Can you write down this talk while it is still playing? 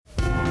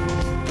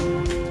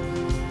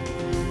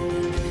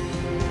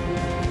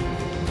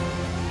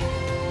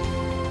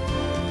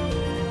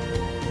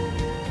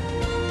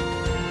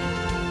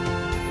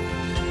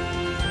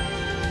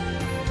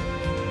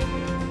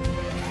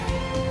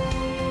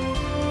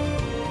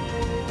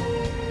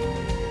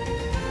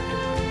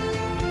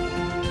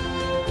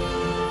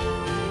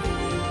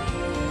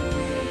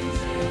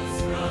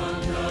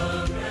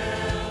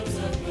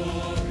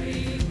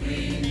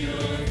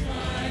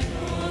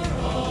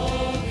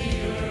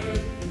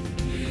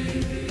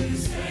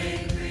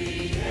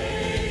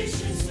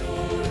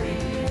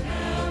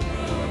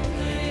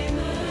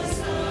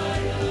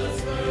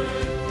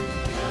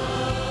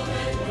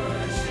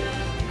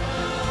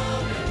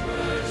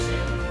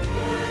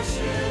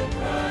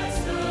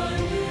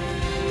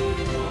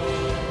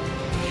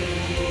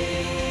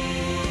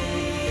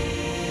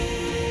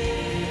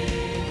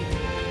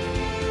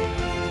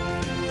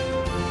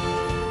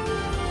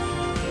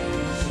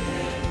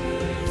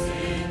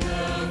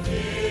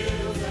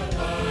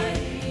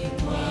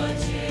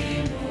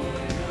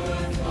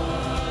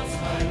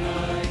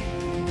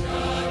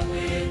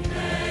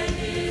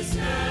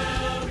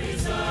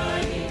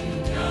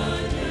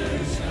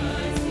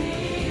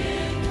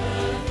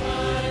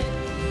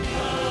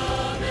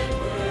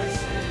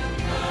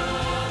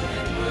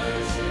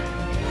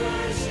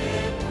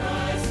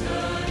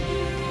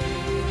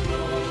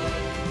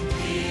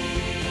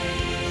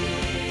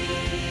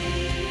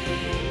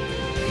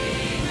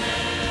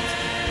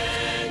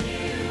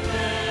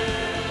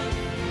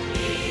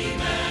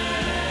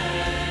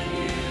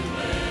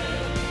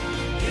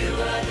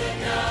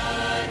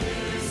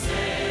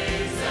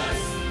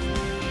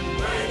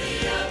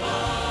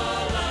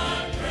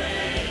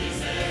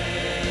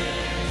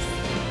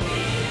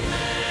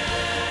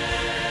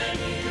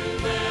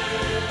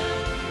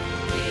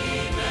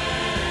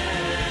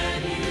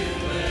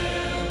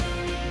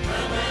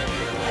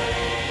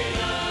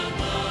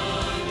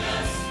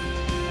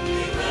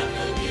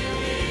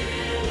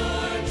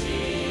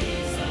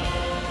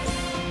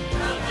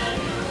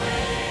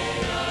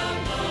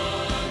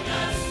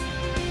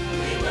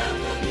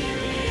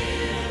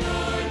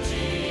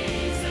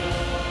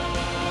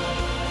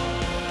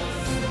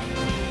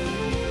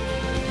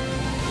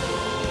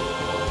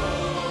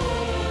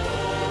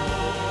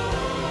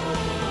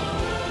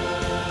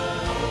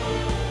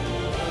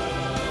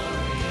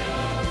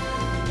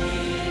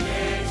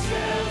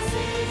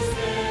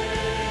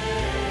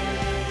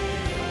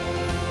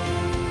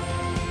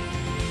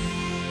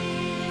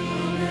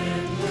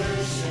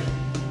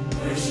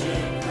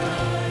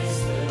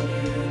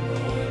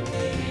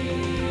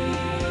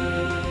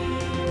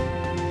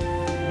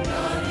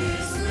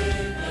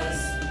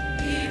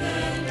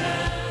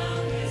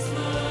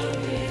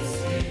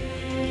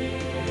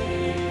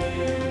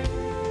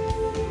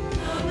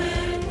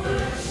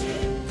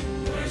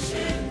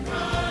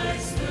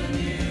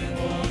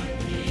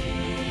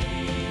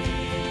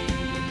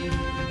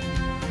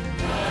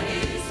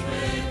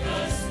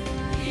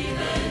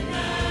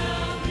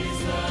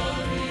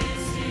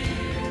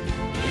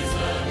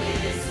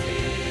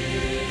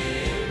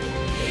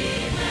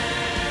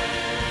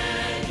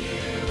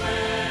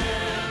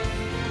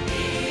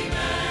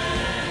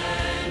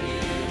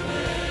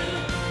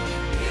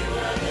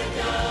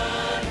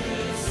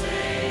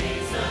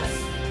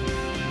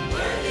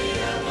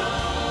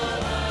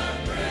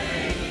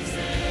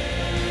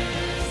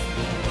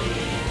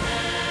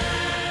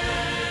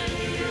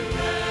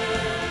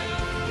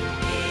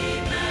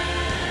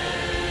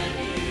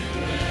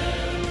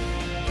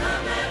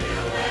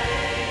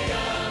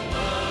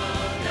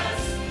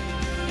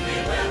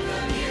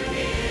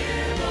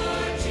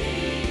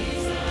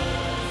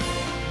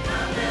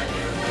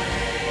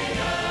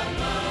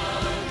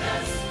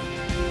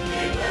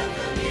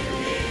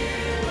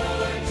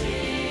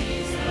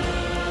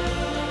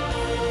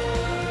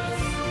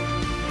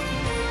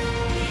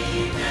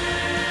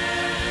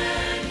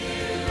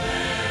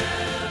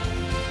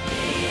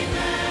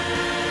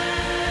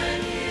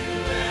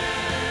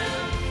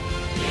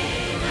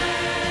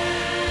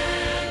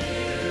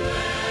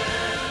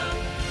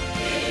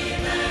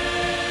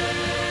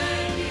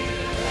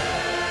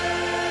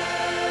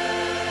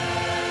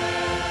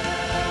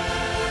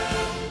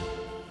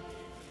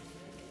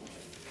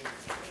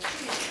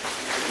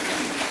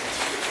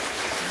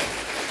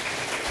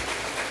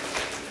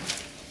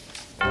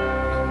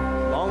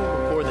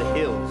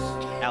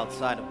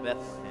outside of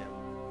Bethlehem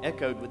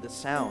echoed with the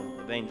sound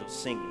of angels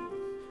singing,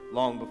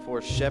 long before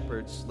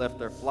shepherds left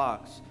their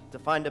flocks to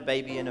find a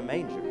baby in a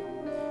manger.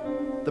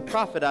 The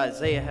prophet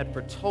Isaiah had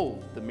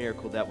foretold the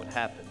miracle that would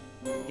happen.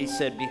 He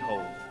said,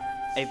 "Behold,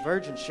 a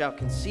virgin shall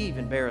conceive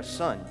and bear a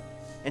son,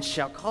 and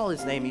shall call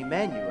his name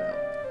Emmanuel."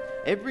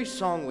 Every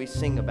song we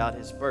sing about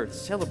his birth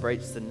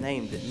celebrates the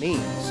name that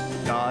means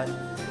God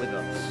with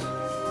us.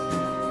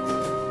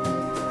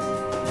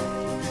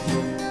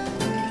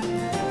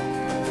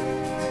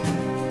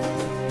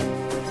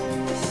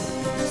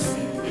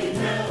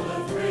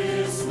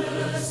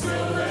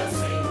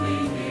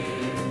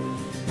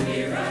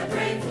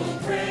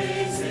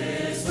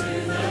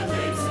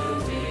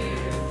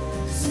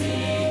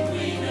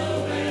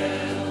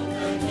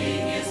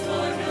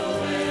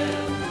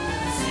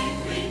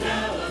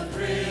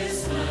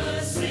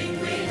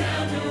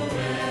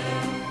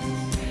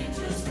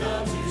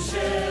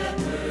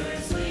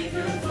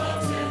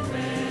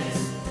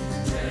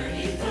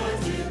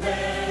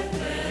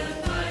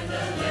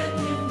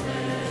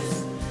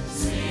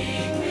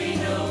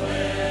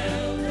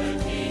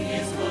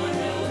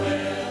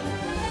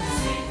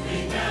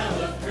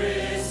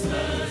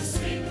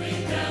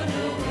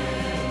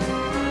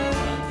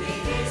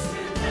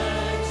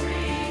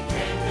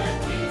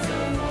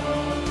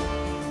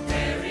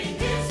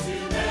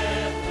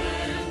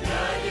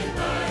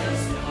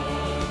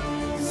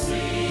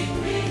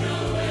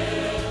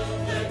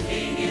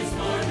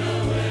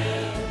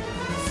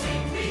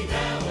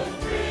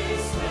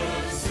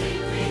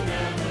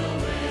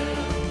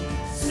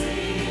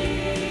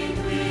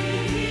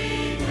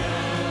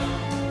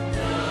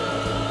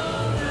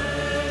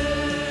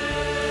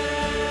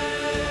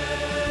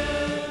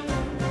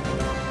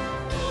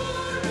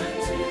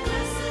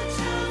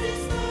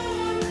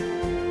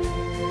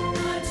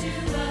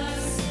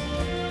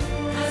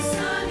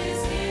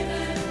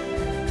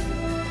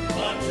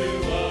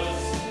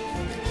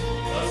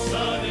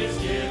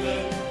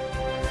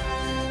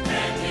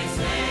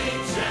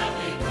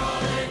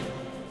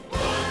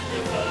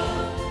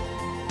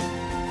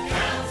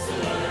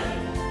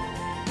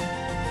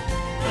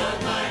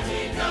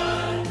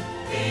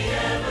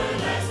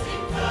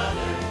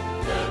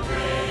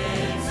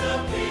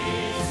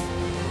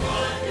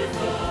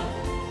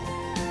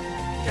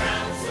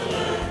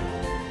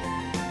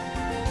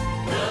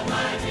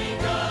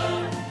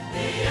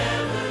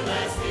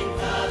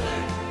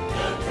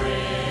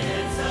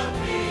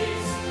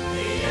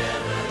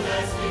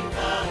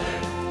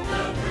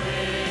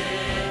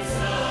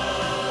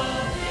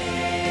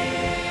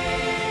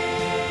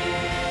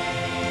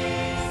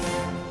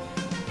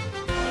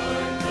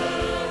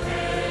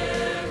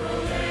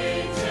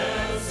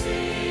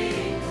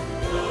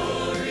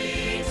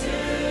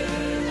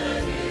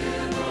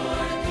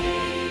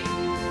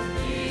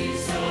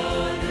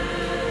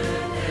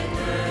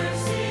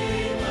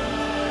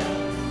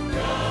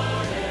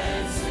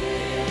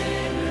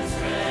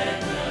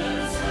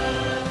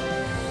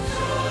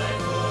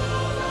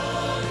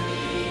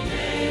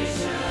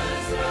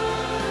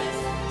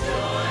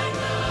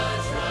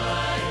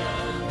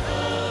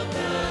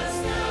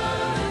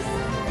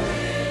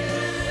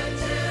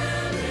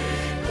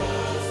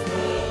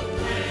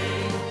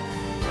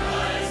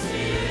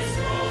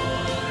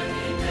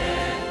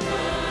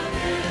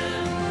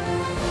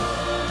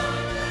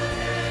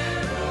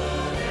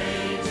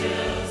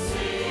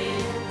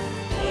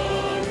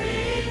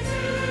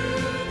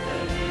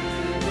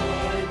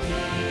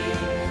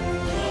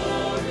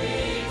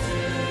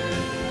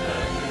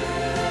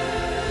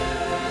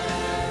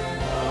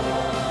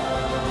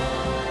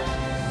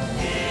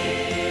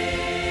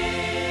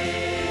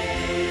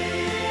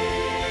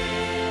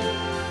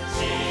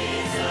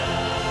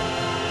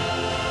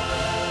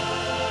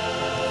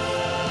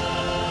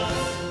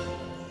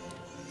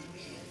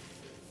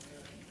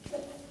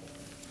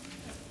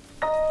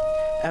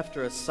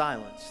 After a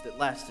silence that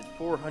lasted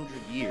 400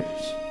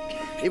 years,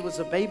 it was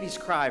a baby's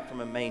cry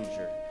from a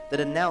manger that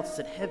announced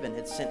that heaven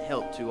had sent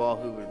help to all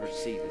who would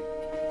receive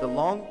it. The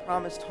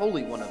long-promised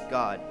Holy One of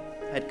God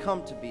had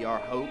come to be our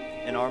hope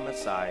and our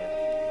Messiah.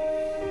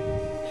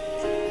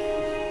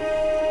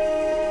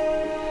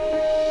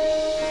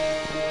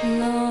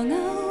 Long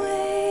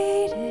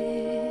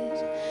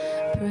awaited,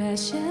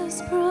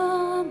 precious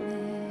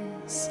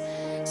promise,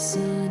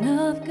 Son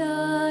of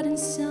God and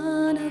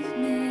Son of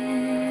Man.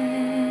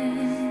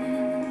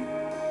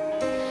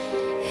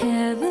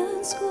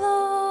 Heaven's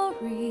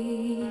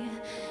glory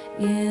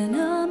in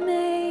a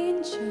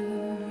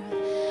manger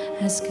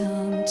has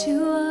come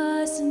to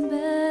us in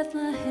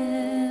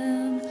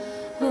Bethlehem.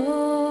 Oh,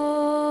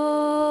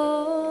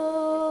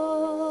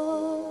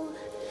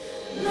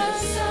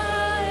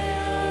 Messiah,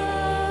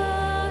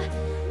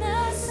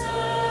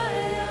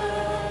 Messiah,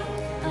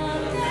 a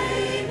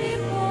baby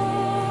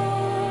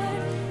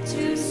born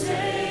to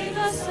save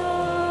us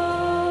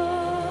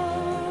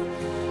all.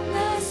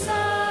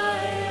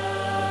 Messiah,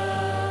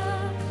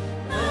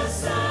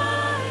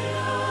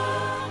 Messiah,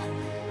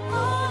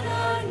 on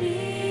our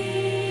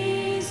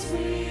knees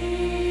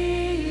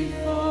we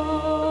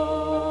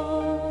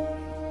fall.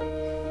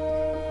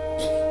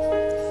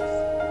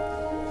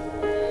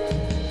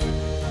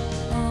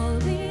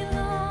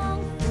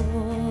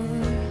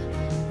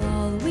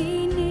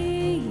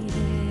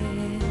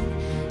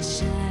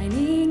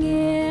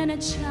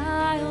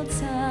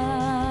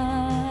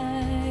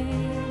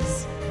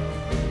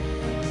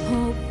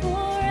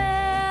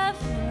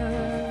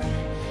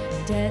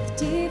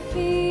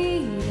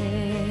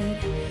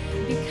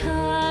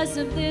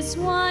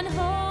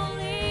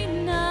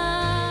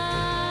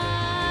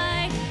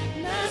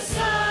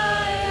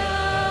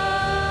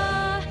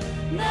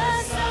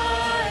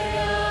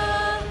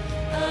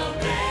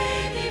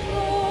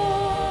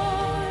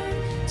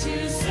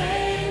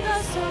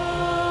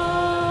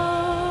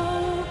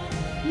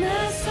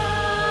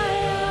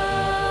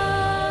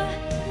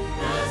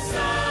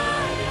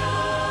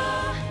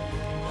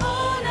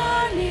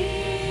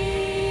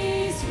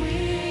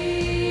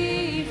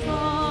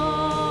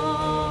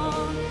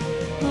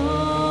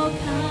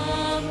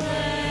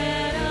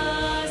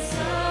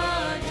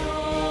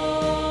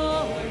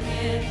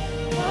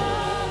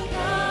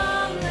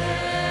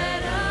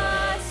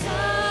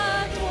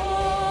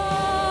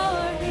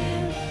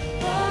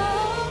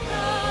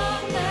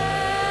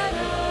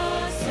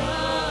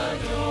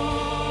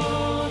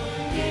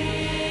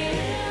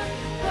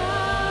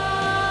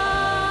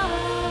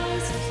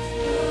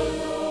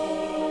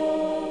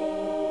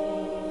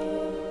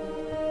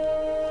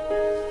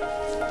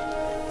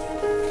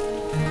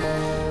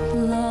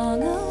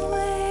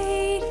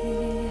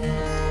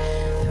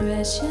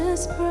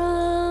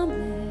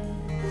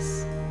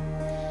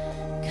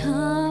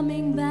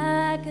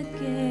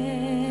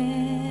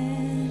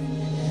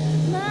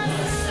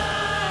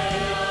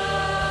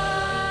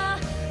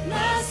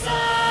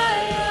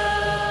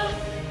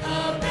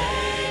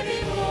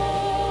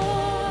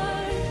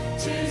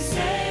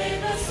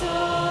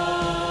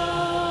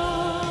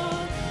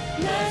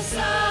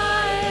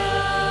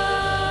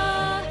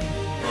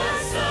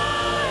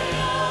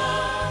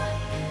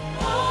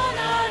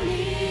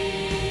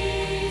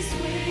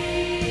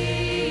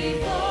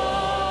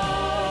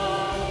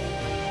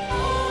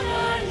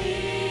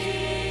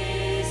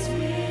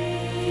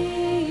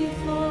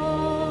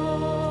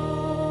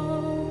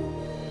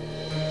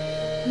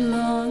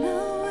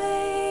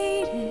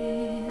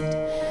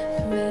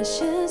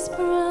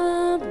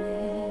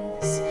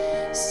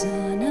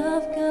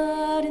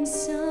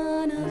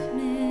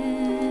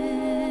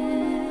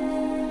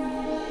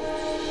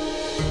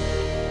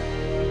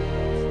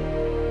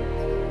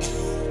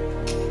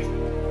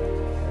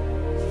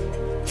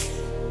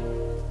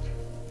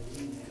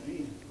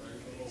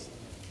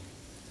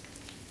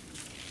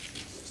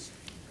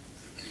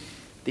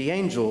 The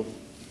angel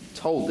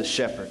told the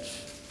shepherds,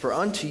 "For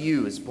unto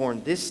you is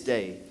born this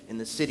day in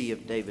the city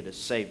of David a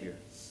Savior,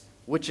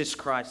 which is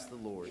Christ the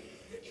Lord.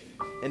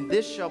 And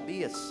this shall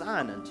be a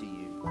sign unto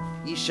you.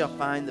 Ye shall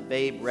find the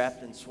babe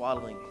wrapped in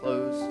swaddling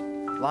clothes,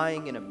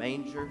 lying in a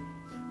manger."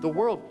 The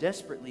world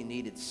desperately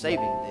needed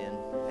saving then,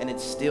 and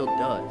it still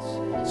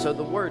does. So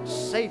the word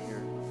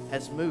Savior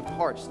has moved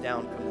hearts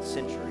down from the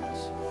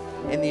centuries.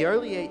 In the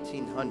early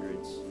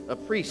 1800s, a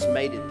priest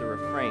made it the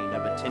refrain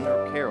of a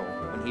tender carol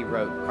when he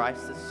wrote,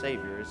 "Christ the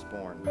Savior is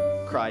born.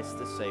 Christ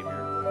the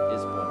Savior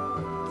is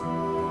born."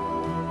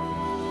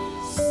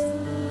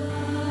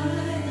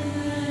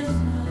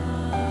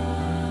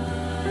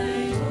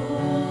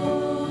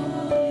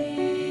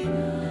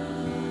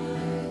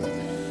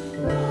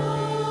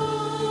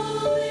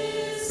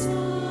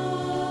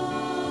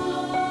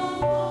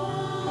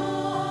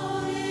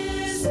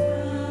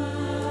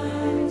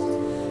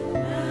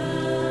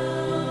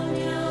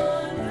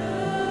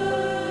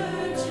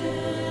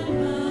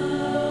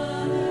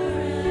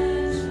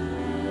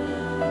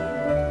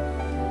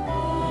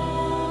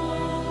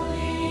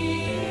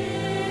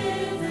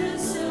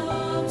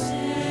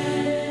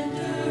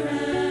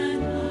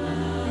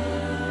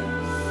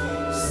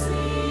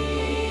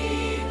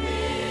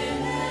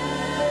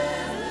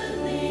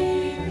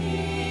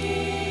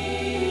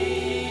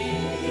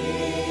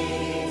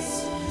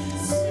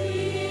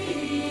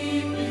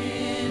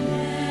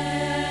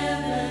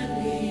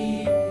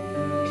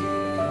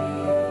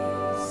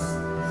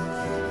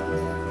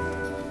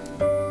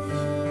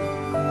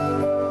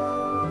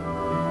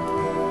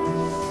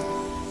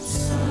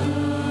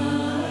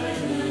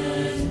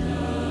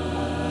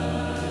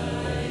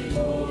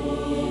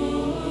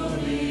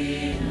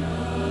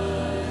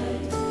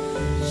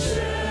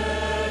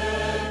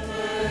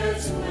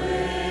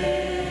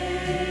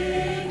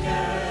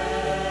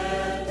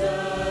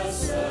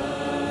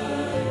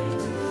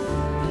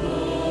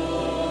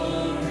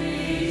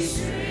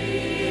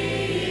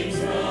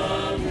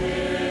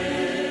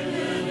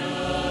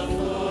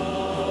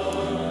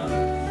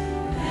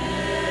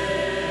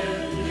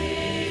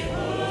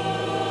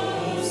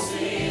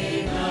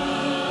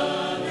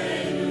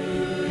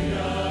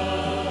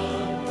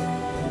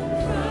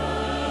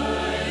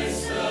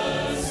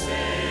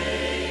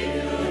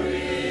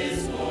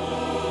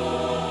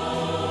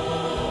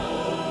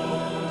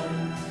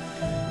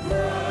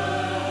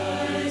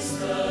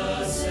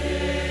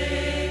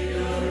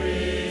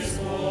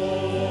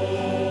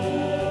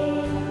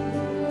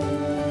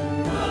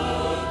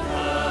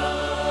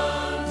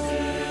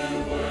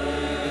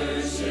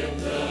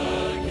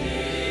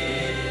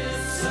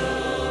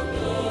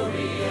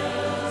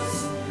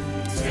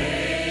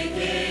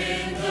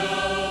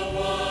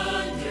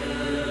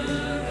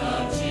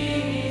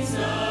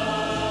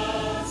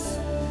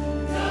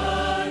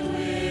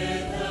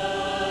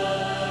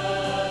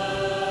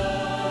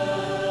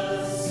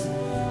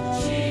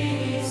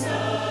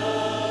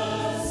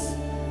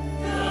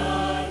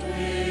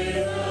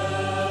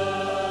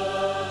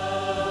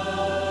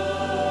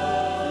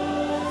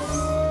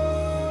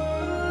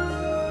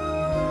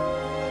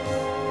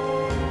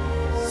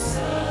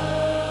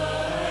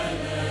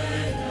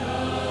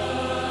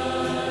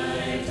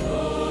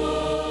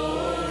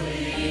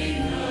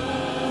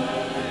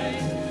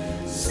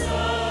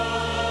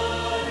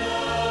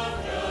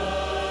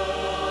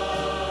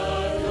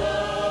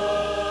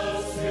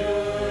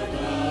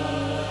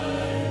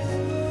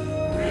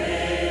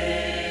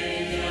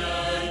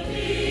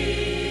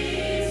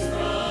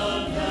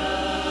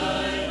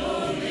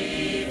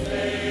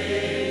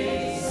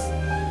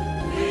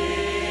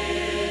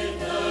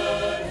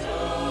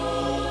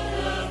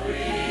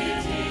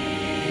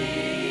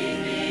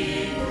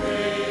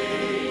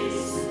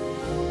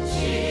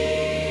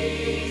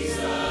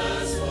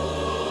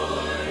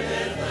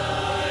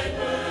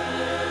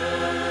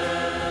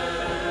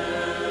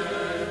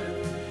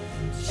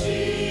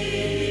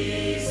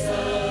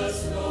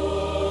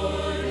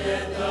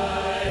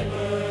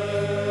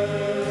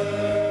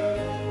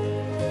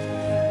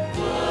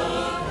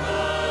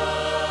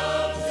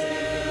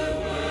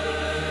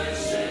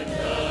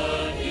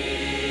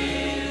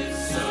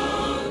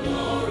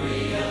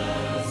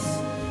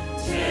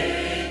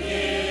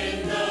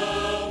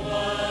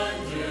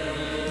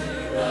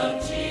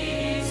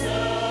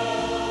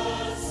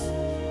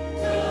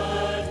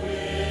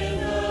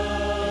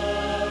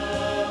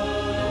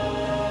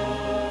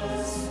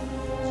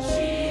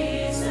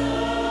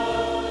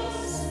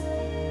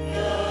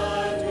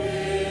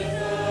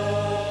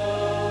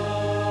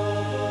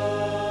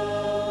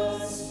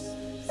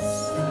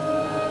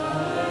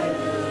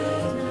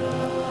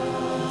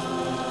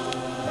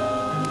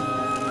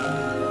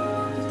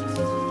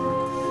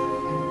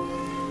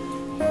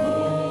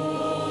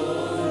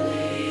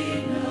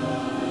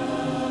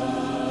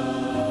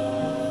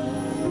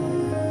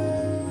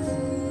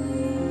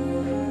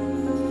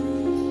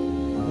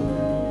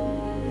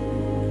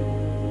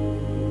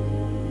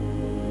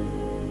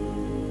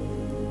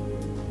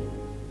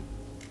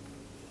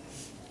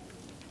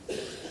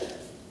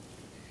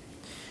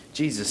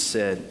 Jesus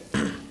said,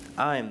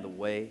 "I am the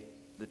way,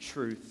 the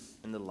truth,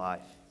 and the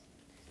life.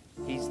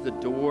 He's the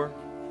door,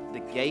 the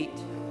gate,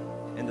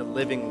 and the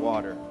living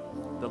water,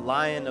 the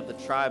Lion of the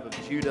tribe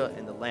of Judah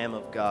and the Lamb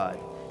of God,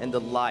 and the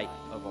light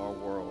of our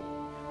world.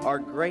 Our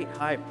great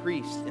high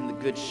priest and the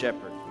good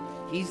shepherd.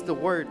 He's the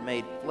Word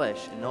made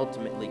flesh and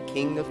ultimately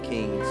King of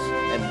kings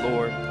and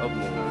Lord of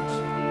lords.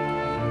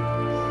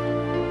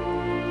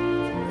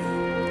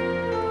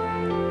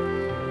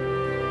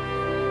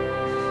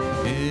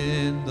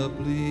 In the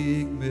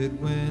bleak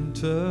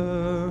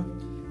midwinter,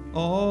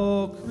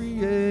 all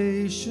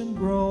creation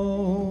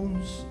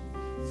groans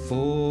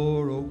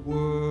for a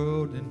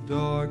world in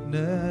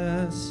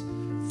darkness,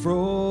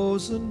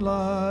 frozen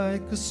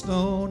like a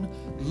stone.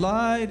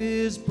 Light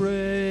is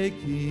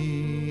breaking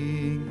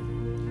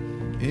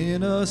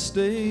in a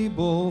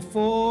stable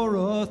for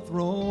a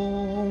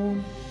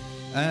throne,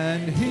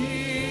 and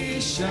he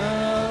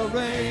shall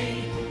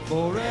reign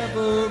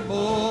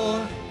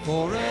forevermore,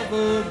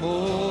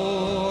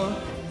 forevermore,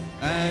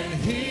 and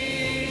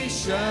he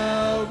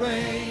shall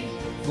reign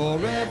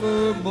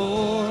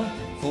forevermore,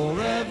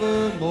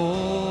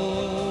 forevermore.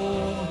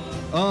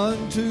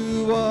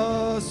 Unto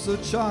us a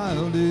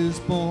child is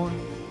born,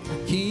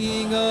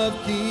 King of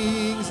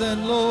kings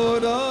and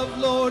Lord of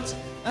lords,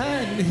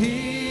 and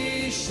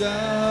he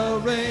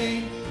shall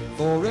reign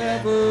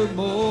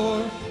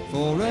forevermore,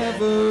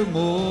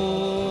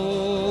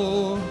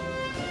 forevermore.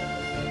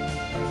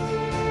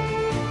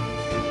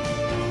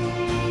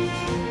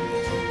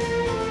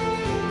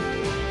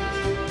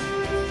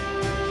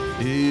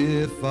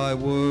 If I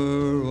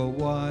were a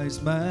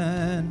wise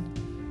man,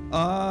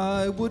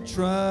 I would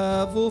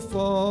travel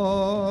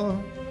far.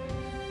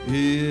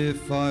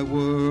 If I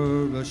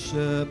were a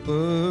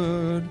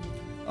shepherd,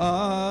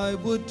 I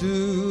would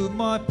do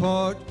my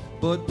part.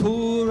 But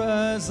poor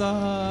as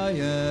I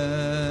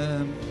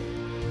am,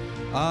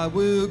 I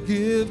will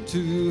give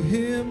to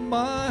him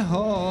my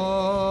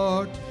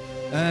heart,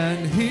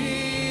 and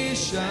he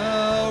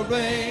shall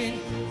reign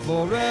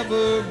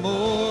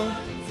forevermore,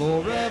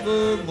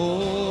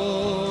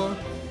 forevermore,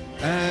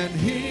 and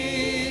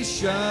he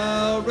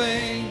shall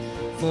reign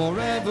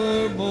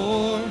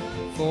forevermore,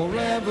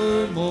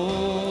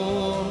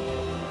 forevermore.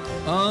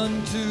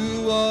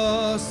 Unto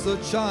us a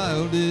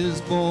child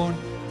is born,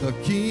 the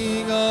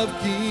King of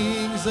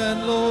kings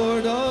and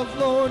Lord of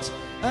lords,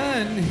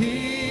 and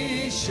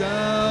he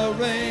shall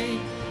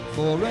reign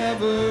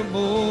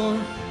forevermore,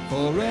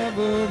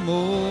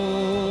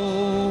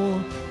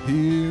 forevermore.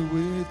 Here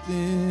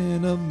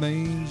within a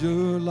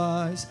manger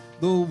lies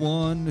the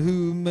one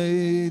who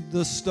made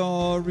the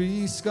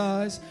starry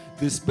skies,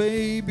 this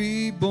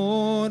baby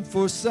born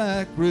for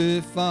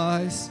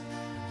sacrifice,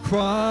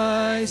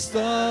 Christ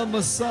the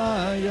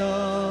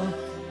Messiah.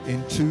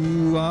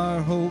 Into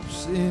our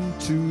hopes,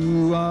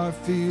 into our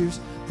fears,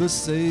 the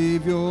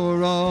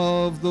Savior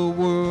of the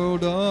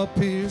world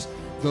appears,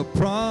 the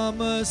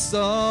promise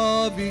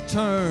of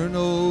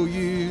eternal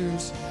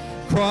years,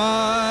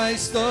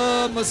 Christ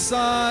the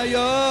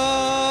Messiah.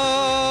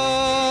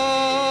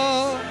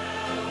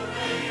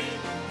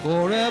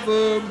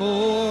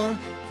 Forevermore,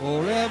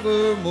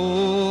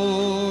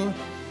 forevermore,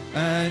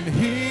 and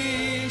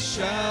he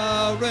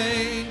shall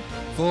reign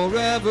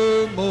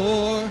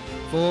forevermore,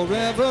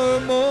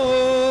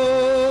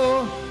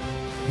 forevermore.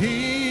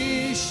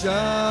 He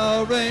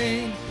shall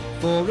reign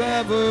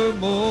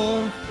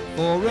forevermore,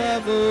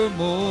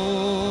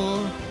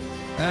 forevermore,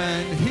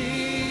 and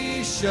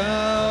he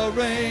shall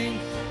reign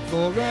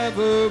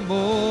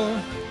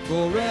forevermore,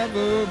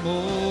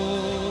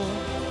 forevermore.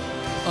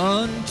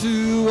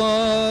 Unto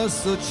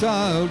us a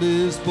child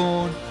is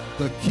born,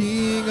 the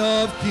King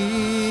of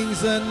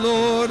kings and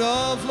Lord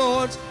of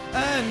lords,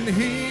 and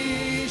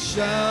he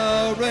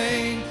shall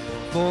reign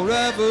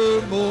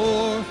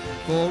forevermore,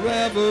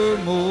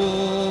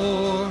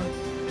 forevermore.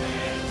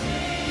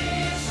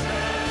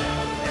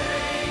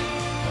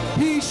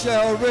 He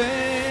shall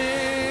reign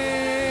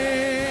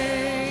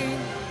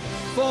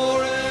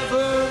forevermore.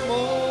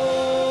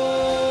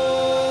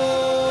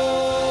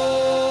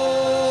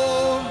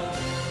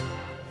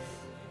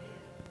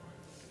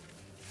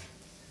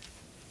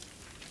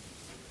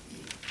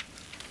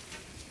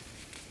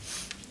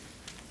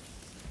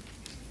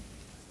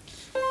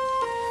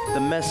 The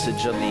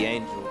message of the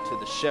angel to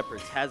the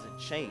shepherds hasn't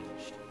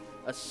changed.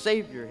 A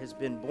Savior has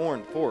been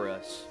born for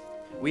us.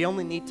 We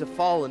only need to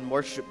fall and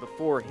worship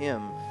before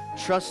him,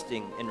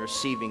 trusting and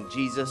receiving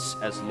Jesus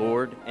as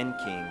Lord and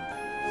King.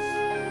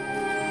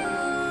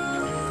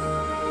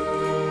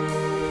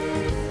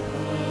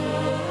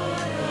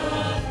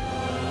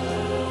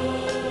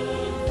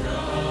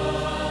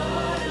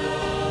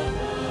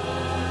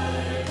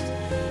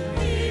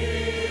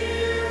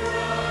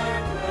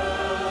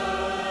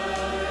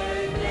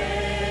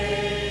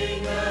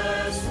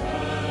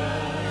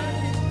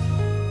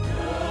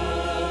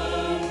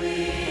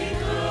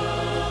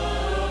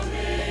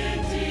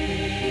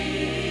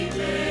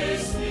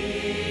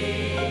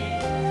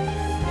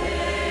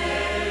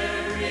 There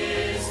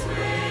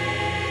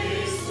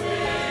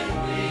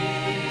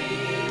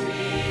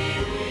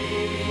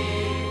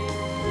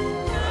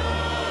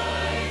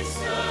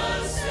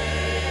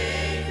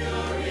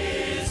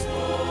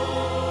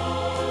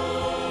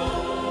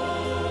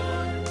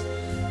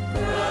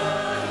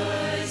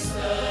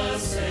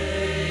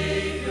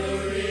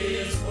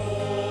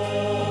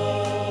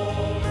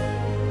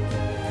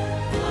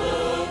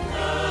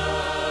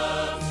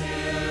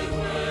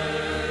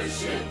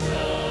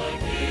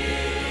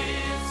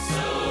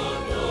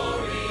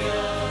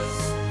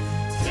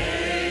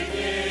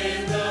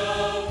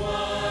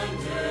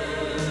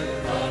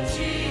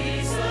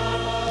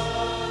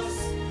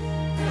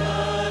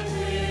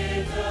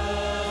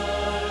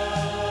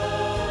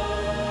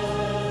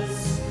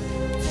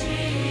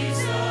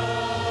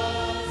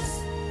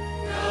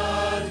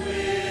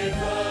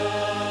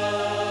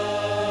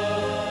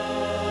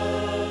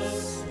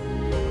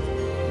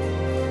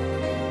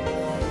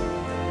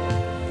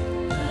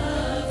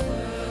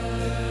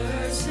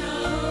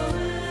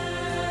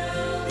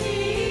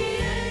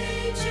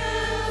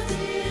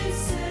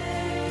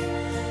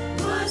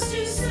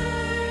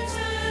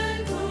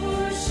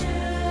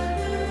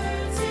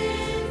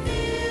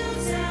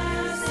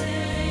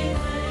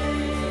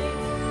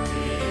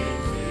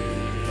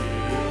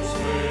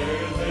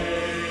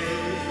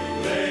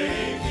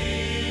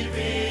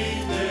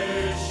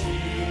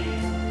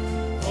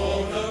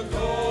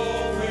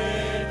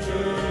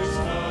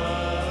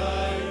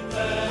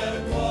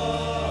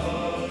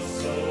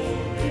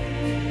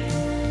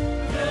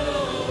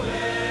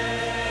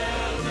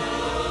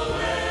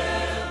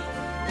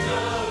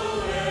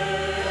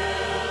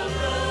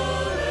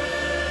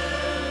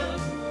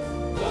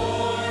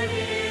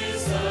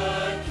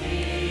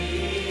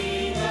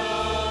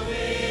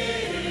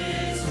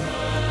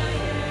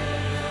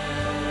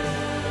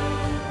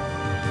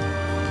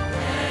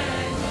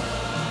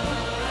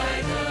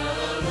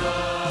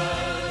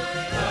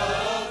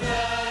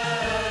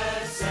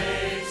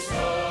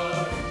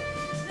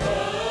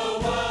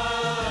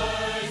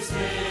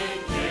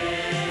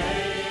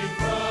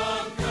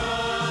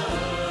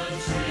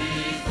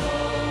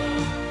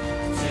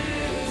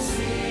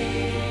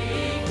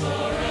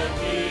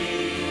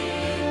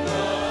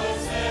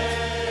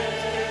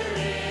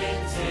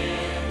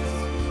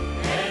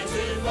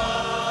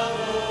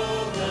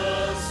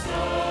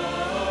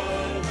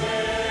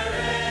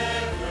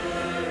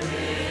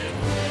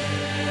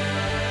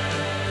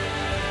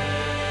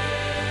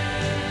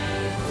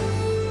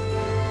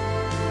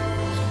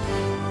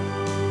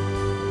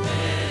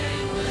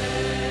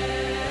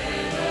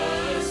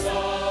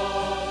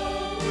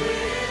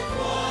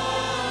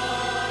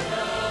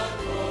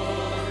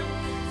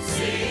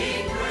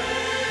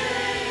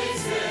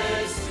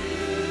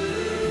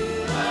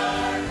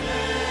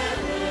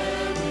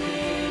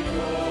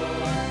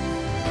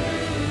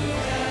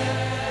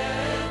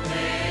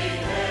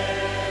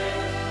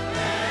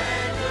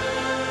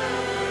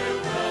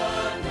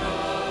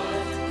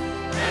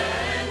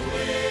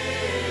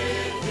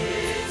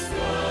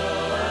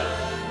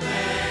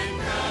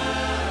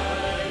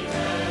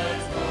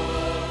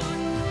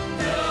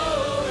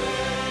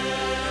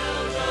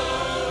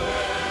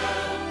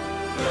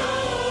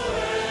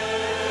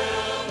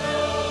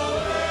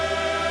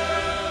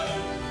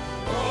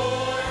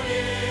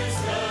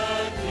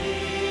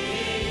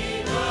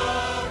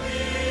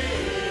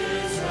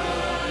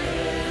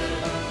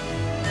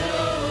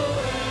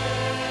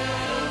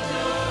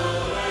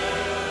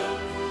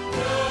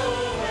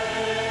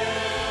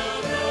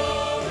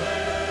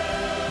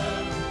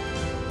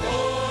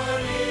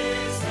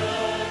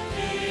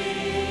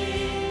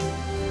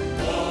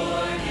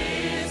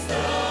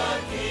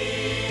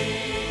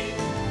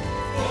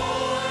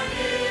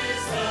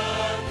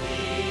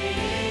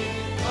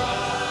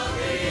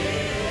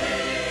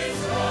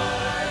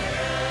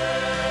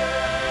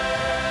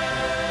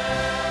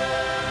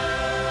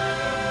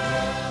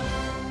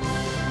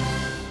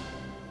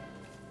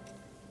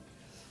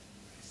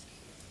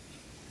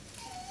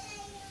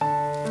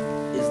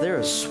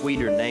a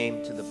sweeter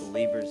name to the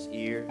believer's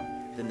ear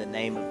than the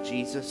name of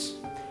Jesus?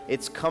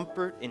 Its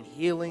comfort and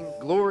healing,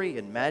 glory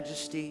and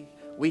majesty.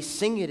 We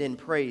sing it in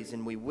praise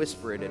and we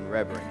whisper it in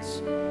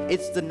reverence.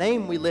 It's the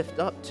name we lift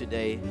up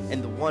today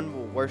and the one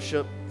we'll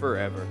worship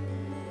forever.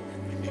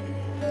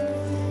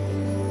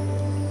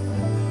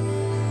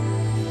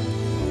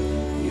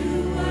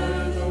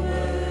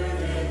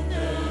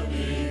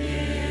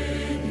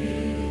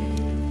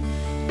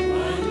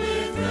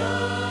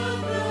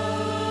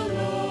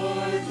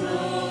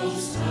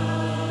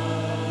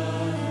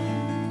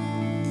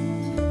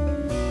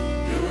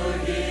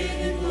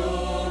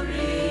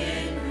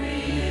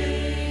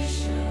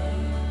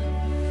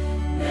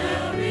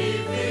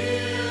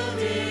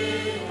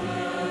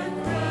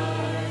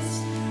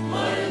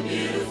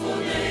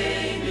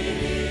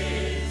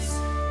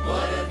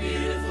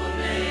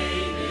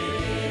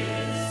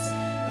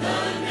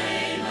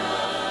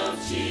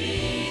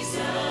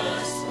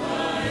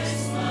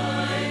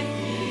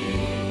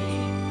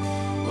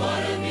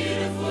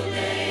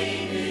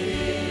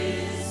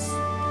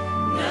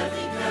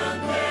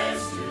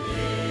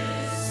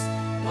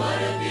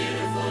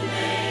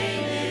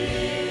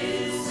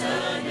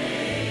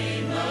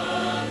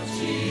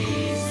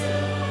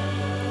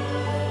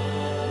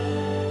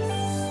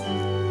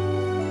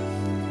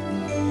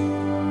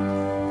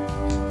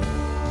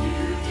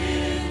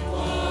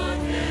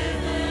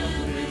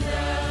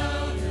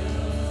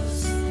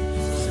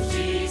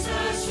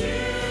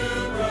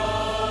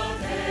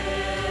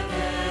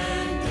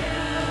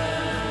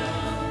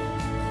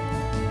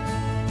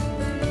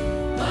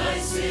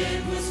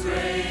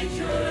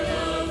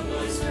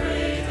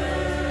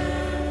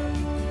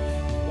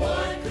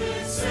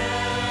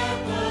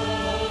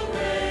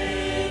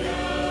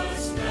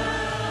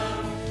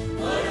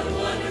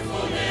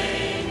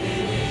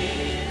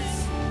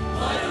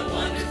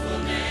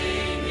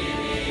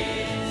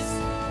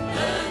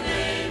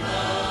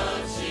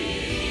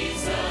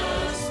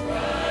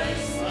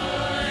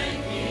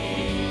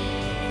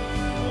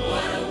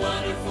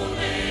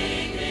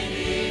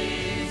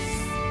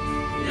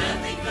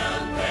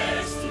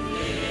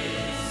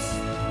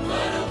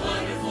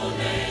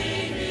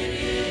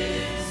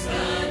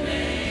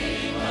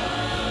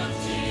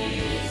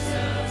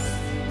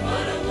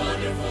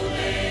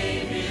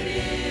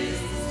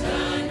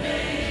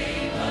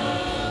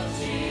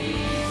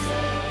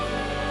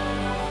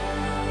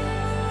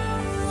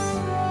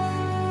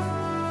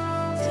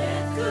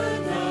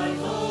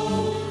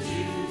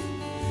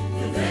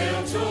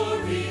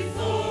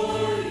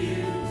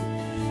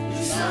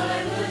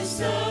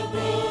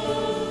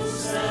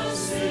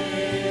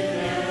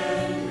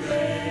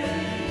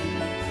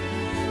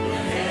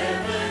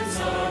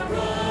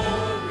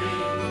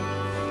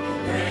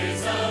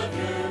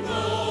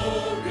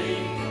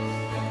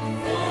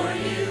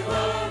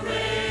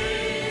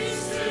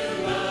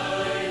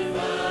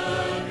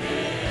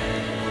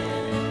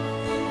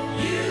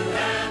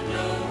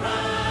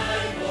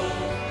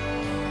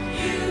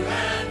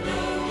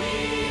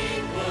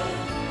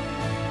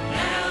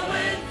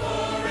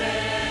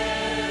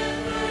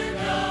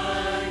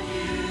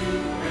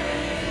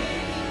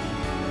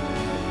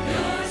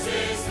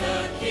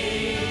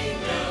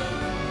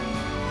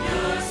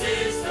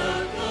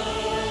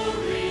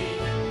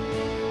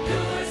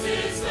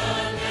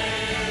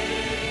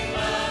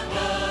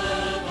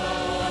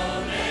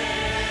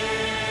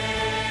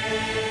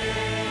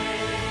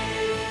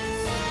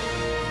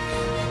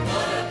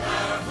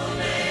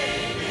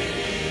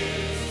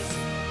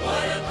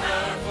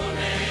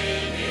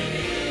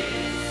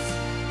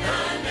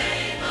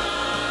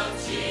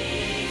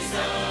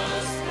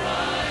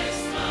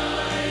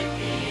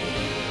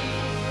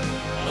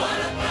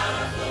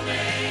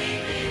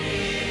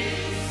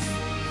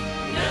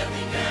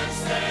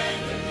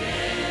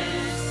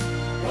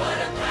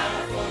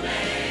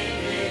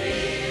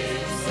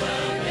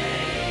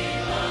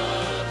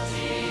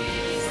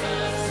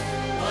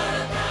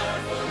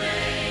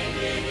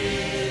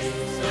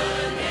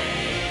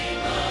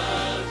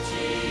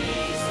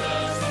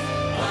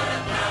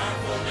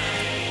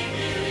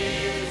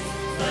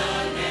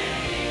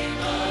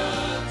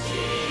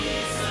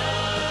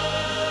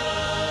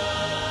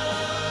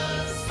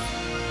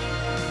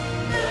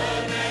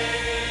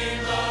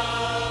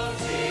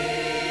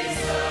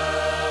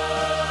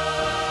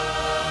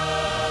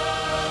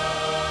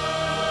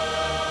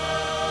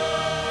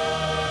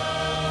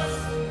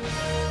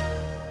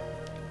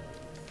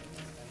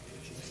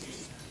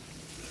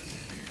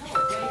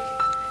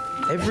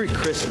 Every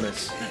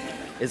Christmas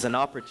is an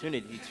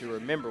opportunity to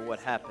remember what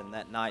happened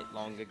that night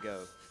long ago.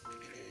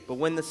 But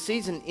when the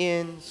season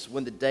ends,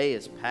 when the day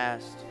is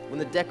past, when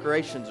the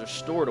decorations are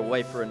stored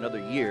away for another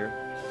year,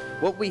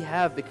 what we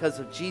have because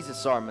of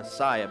Jesus our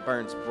Messiah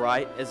burns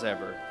bright as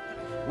ever.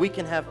 We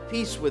can have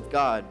peace with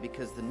God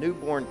because the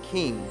newborn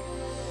King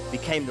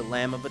became the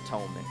Lamb of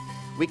Atonement.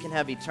 We can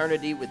have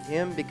eternity with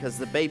Him because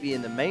the baby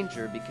in the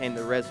manger became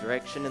the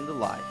resurrection and the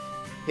life.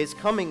 His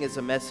coming is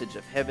a message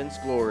of heaven's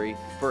glory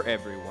for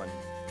everyone.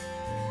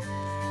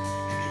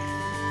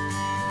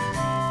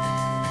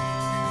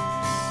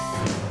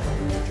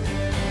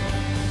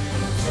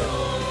 Joy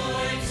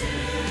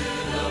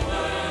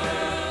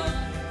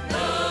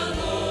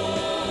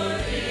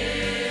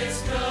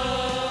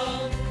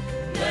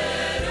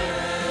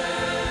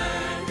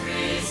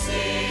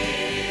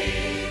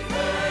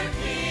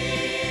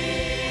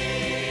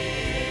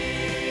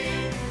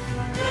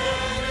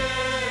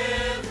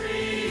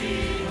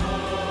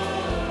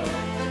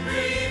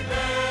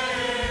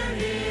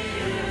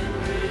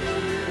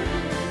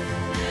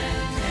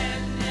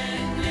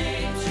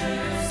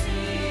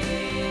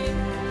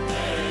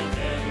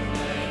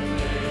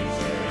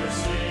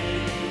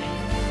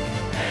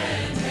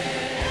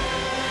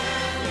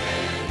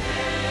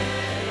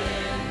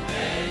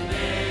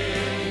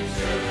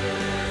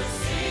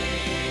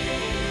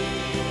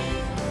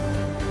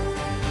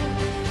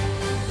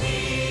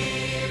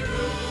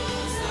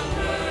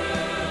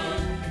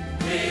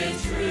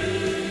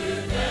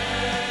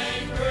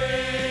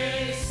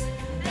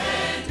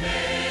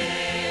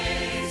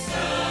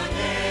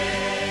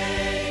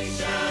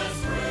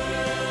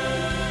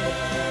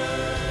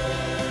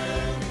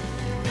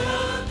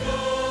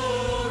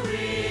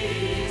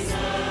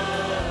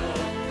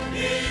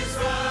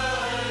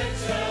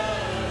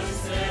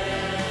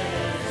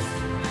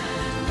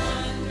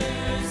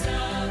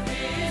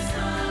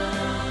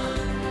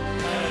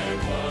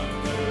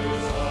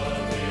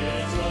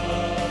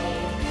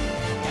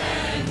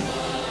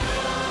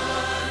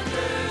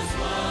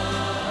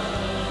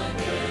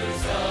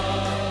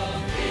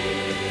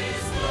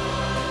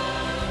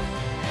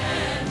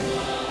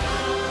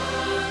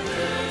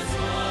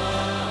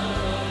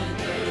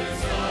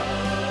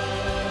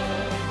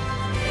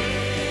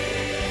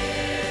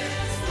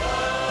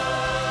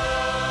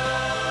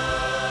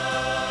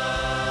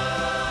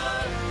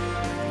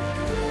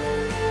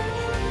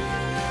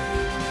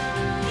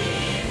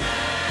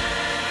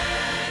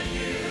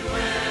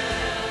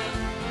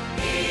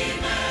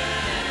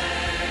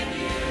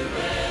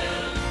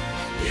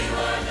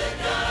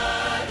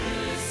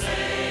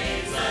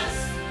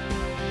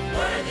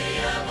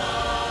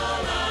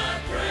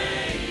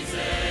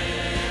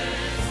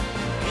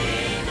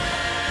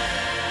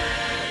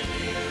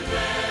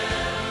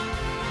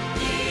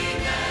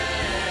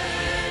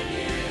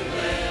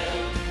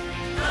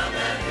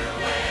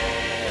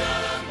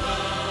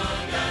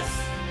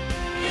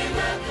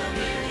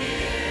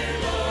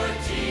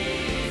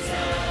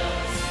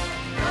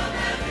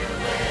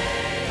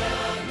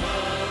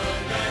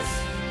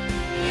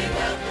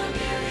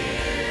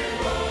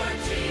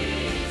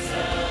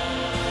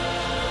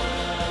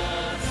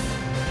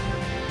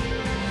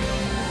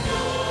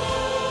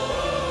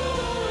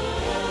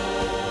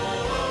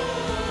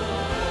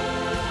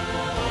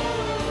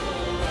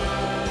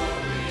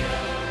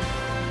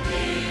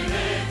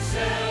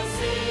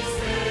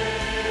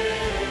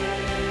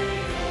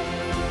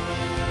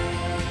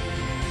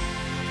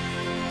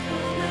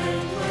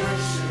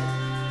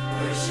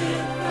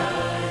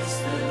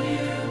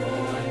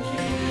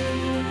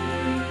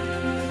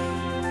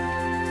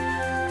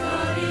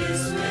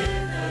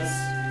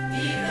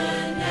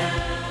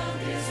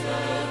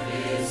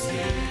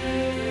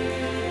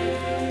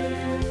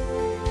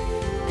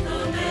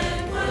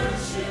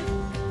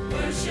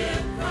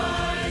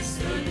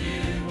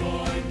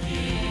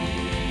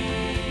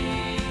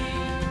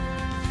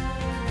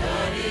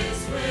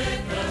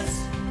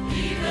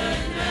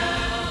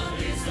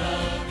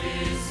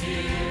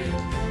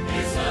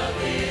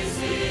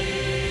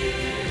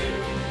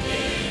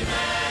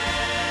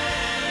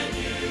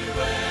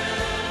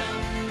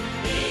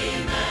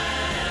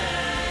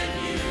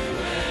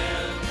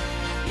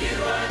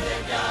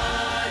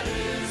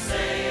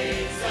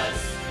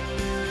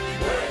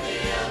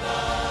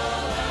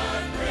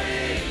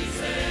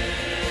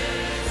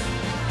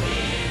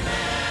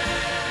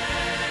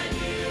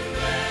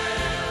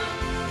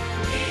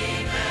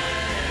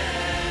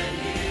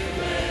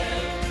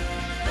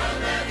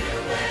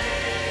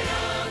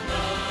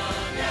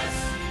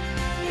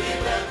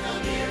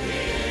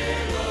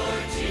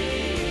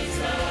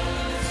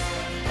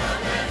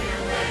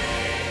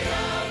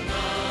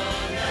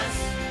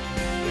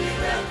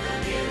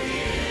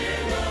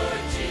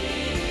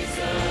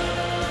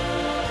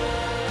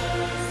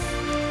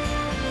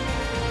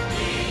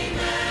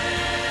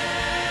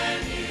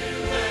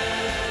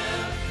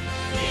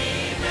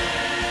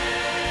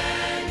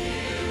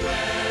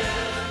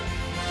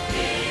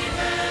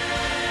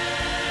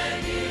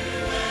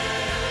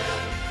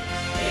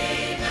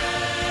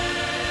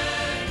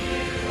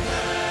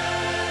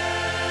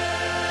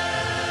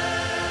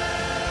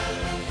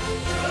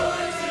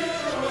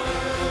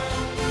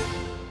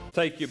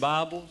Take your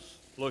Bibles,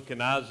 look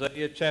in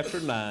Isaiah chapter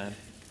 9.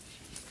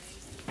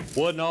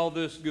 Wasn't all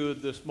this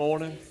good this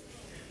morning?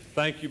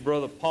 Thank you,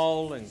 Brother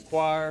Paul and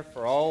choir,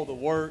 for all the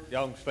work.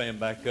 Y'all can stand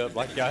back up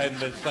like y'all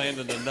hadn't been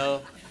standing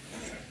enough.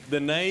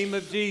 The name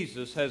of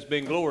Jesus has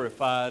been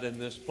glorified in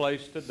this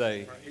place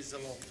today.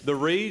 The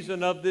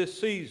reason of this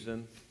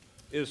season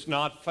is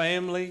not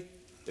family,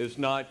 is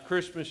not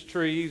Christmas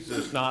trees,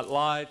 is not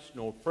lights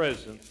nor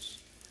presents,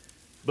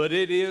 but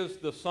it is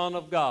the Son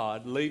of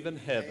God leaving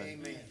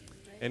heaven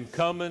and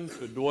coming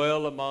to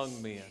dwell among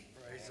men.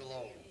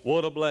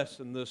 What a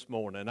blessing this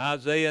morning.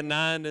 Isaiah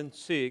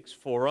 9:6,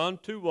 for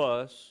unto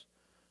us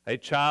a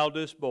child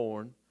is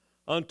born,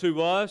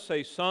 unto us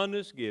a son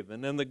is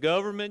given, and the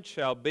government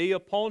shall be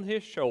upon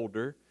his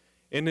shoulder,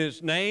 and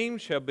his name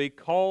shall be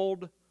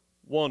called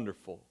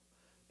Wonderful.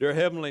 Dear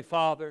Heavenly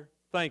Father,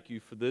 thank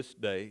you for this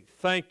day.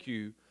 Thank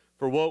you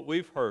for what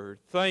we've heard.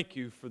 Thank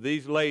you for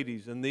these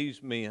ladies and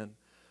these men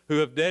who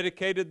have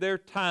dedicated their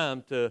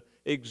time to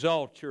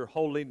exalt your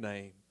holy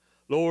name.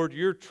 Lord,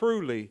 you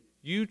truly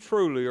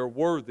are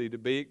worthy to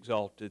be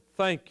exalted.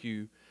 Thank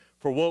you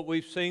for what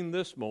we've seen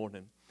this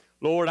morning.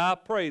 Lord, I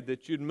pray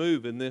that you'd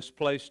move in this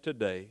place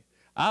today.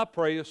 I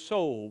pray a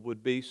soul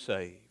would be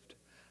saved.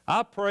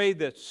 I pray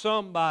that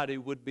somebody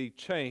would be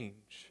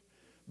changed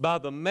by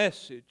the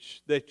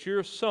message that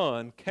your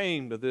Son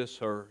came to this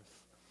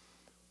earth.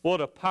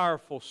 What a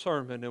powerful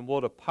sermon and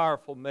what a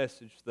powerful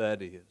message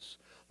that is.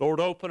 Lord,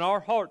 open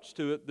our hearts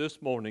to it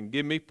this morning.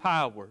 Give me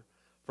power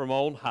from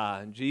on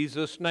high. In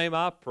Jesus' name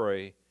I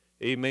pray.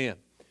 Amen.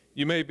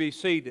 You may be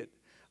seated.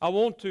 I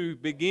want to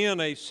begin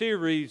a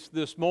series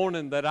this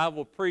morning that I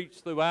will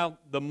preach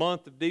throughout the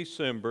month of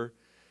December.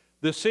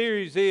 The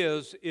series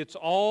is, It's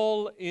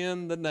All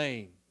in the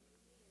Name.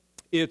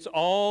 It's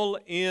all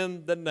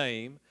in the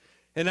name.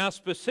 And I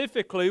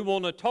specifically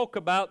want to talk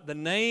about the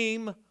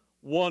name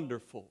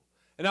Wonderful.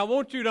 And I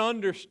want you to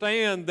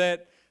understand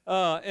that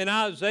in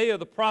Isaiah,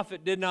 the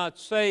prophet did not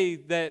say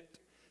that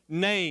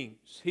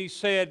names. He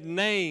said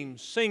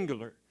names,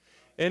 singular.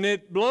 And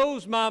it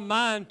blows my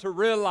mind to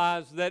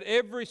realize that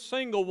every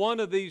single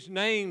one of these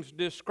names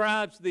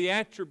describes the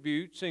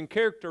attributes and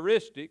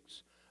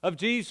characteristics of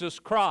Jesus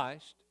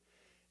Christ.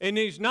 And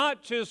He's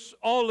not just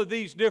all of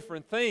these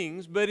different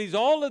things, but He's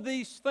all of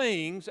these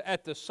things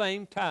at the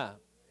same time.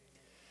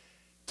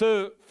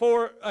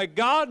 For a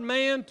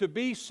God-man to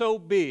be so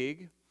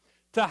big,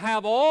 to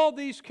have all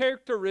these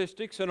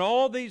characteristics and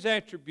all these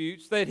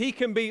attributes, that He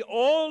can be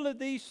all of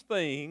these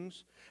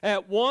things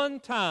at one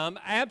time,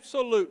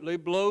 absolutely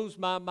blows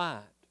my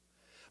mind.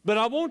 But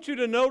I want you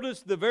to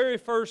notice the very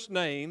first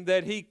name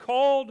that He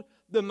called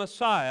the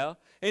Messiah,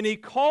 and He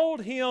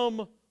called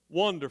Him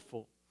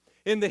Wonderful.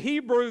 In the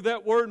Hebrew,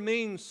 that word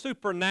means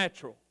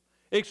supernatural,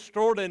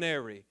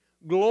 extraordinary,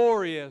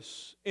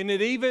 glorious, and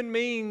it even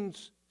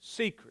means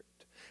secret.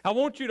 I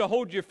want you to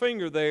hold your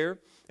finger there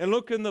and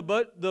look in the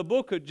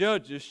book of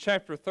Judges,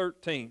 chapter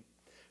 13.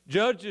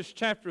 Judges,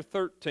 chapter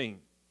 13.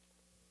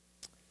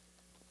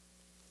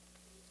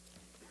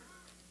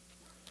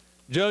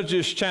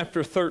 Judges,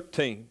 chapter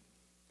 13.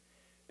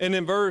 And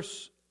in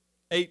verse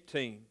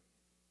 18.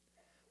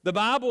 The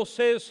Bible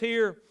says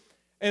here,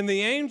 and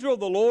the angel of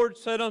the Lord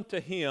said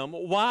unto him,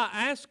 why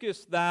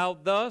askest thou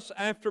thus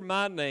after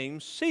my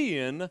name,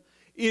 seeing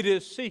it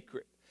is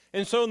secret?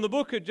 And so in the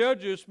book of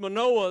Judges,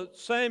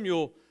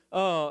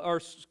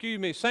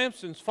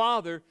 Samson's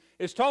father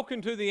is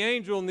talking to the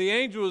angel, and the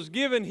angel is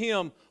giving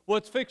him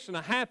what's fixing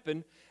to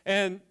happen.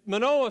 And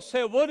Manoah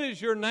said, what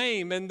is your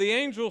name? And the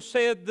angel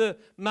said,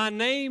 my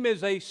name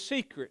is a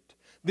secret.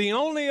 The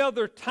only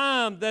other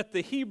time that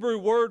the Hebrew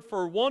word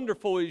for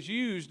wonderful is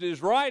used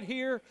is right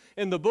here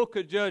in the book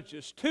of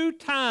Judges. 2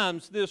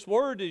 times this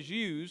word is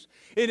used,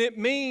 and it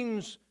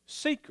means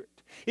secret.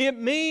 It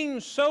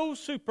means so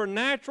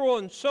supernatural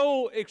and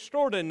so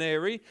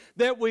extraordinary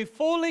that we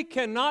fully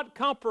cannot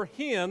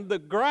comprehend the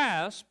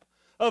grasp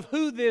of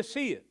who this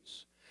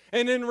is.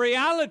 And in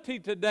reality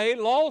today,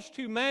 lost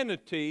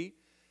humanity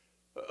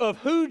of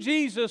who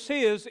Jesus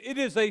is, it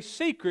is a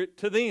secret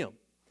to them.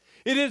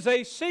 It is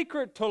a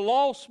secret to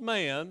lost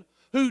man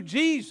who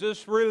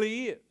Jesus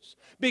really is,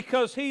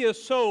 because He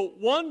is so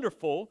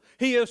wonderful,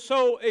 He is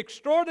so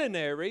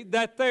extraordinary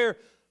that their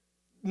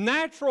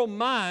natural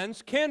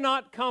minds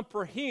cannot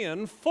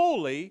comprehend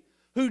fully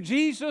who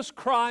Jesus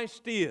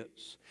Christ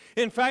is.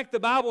 In fact, the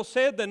Bible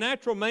said, the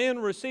natural man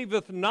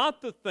receiveth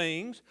not the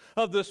things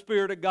of the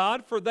Spirit of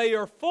God, for they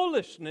are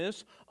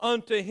foolishness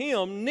unto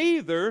him,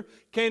 neither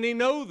can he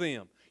know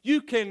them.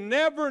 You can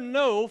never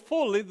know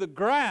fully the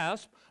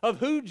grasp of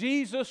who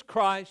Jesus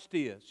Christ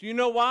is. You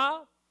know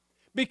why?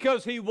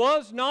 Because He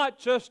was not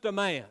just a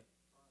man.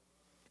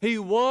 He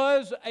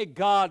was a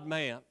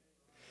God-man.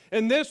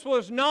 And this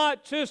was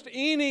not just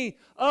any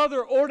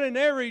other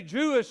ordinary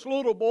Jewish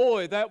little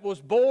boy that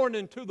was born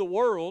into the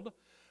world,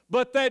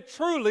 but that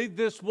truly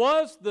this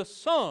was the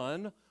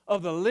Son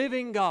of the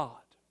living God.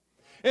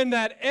 And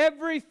that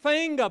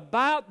everything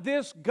about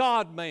this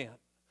God-man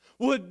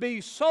would be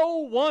so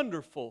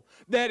wonderful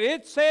that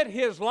it set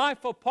His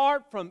life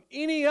apart from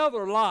any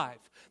other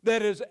life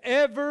that has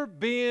ever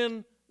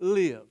been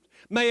lived.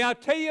 May I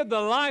tell you, the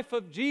life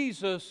of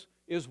Jesus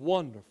is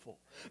wonderful.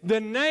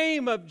 The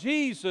name of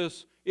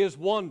Jesus is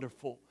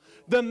wonderful.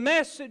 The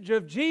message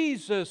of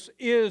Jesus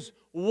is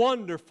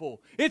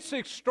wonderful. It's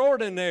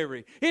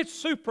extraordinary. It's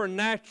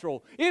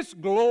supernatural. It's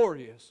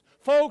glorious.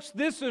 Folks,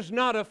 this is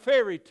not a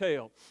fairy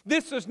tale.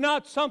 This is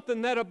not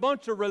something that a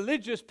bunch of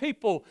religious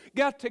people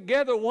got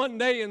together one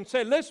day and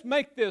said, let's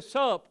make this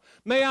up.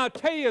 May I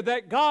tell you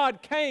that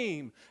God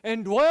came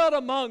and dwelt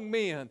among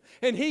men,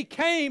 and He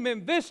came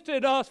and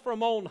visited us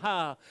from on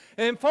high.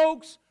 And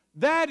folks,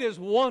 that is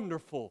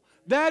wonderful.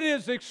 That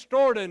is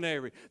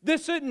extraordinary.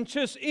 This isn't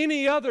just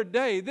any other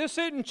day. This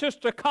isn't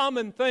just a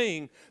common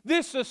thing.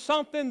 This is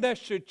something that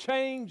should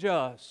change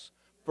us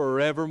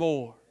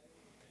forevermore.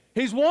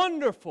 He's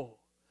wonderful.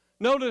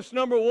 Notice,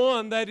 number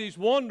one, that He's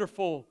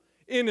wonderful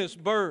in His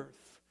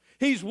birth.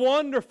 He's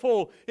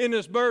wonderful in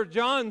His birth.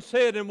 John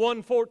said in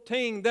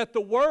 1:14 that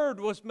the Word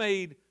was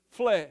made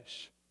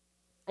flesh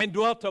and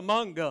dwelt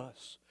among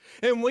us.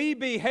 And we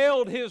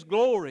beheld His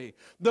glory,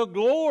 the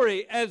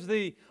glory as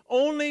the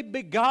only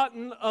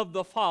begotten of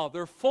the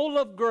Father, full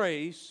of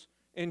grace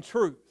and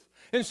truth.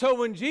 And so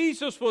when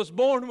Jesus was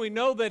born, we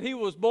know that He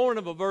was born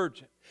of a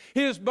virgin.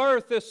 His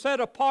birth is set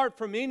apart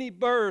from any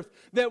birth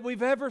that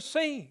we've ever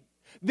seen.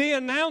 The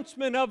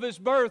announcement of His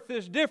birth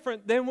is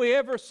different than we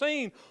ever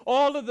seen.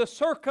 All of the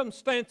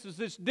circumstances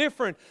is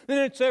different than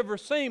it's ever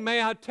seen.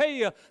 May I tell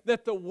you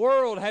that the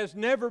world has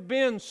never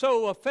been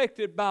so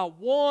affected by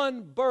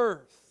one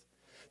birth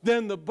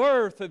than the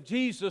birth of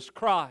Jesus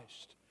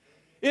Christ.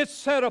 It's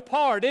set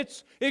apart.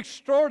 It's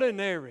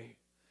extraordinary.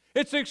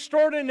 It's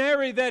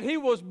extraordinary that He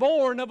was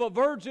born of a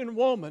virgin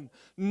woman,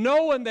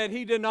 knowing that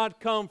He did not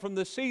come from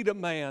the seed of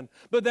man,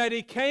 but that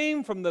He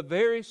came from the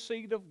very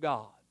seed of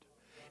God.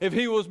 If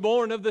He was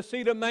born of the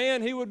seed of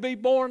man, He would be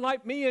born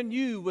like me and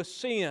you with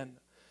sin.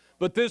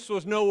 But this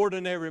was no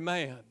ordinary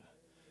man.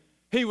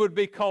 He would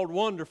be called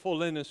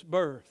wonderful in His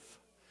birth.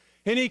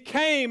 And He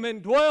came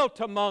and dwelt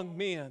among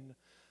men.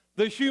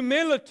 The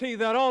humility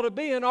that ought to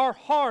be in our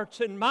hearts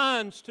and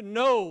minds to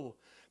know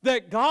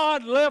that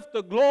God left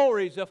the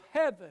glories of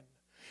heaven.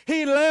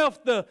 He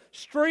left the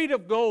street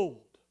of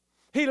gold.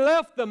 He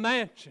left the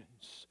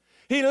mansions.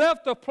 He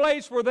left a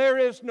place where there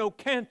is no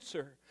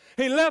cancer.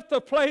 He left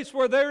a place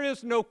where there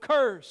is no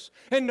curse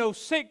and no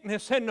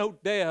sickness and no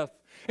death.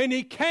 And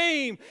He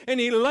came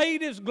and He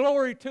laid His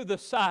glory to the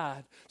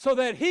side so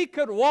that He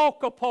could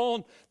walk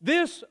upon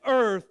this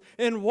earth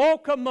and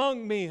walk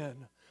among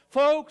men.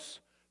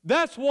 Folks,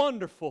 that's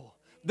wonderful.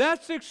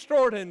 That's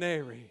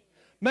extraordinary.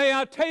 May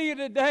I tell you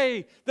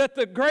today that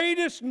the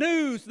greatest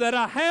news that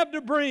I have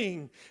to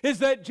bring is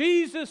that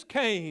Jesus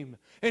came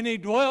and He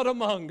dwelt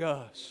among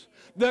us.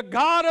 The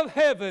God of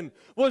heaven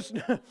was,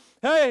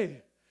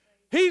 hey,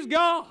 He's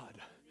God.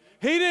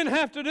 He didn't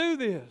have to do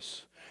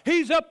this.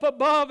 He's up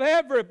above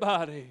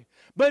everybody.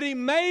 But He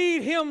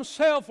made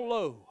Himself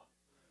low.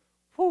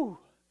 Whew.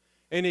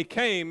 And He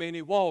came and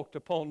He walked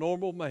upon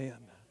normal man.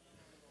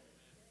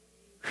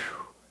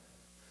 Whew.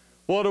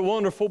 What a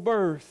wonderful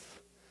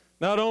birth.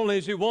 Not only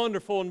is He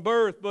wonderful in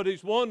birth, but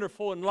He's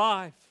wonderful in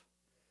life.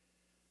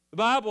 The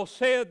Bible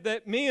said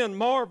that men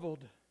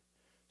marveled,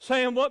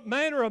 saying, what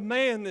manner of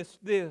man is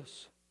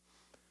this,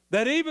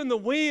 that even the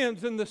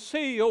winds and the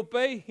sea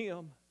obey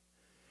Him?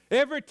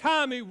 Every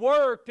time He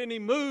worked and He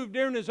moved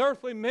during His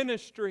earthly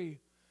ministry,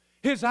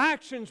 His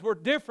actions were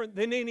different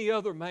than any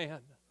other man.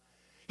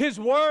 His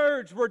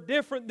words were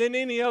different than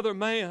any other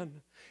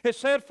man. It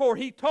said, for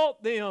He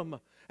taught them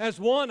as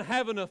one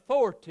having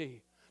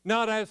authority,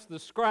 not as the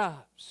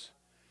scribes.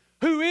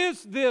 Who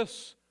is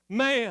this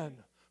man?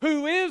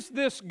 Who is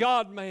this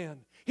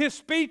God-man? His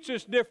speech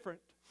is different.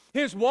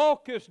 His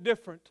walk is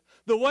different.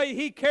 The way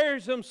He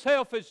carries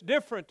Himself is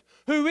different.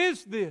 Who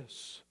is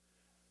this?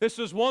 This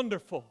is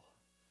wonderful.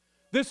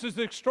 This is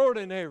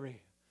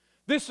extraordinary.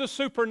 This is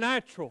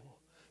supernatural.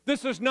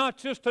 This is not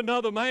just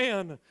another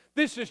man.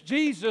 This is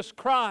Jesus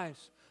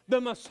Christ, the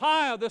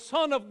Messiah, the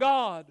Son of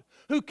God,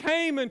 who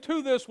came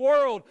into this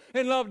world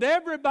and loved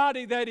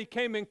everybody that He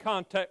came in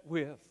contact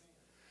with.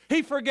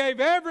 He forgave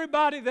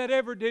everybody that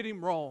ever did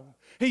Him wrong.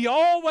 He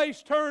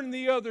always turned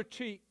the other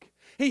cheek.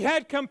 He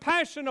had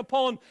compassion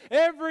upon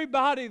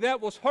everybody that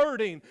was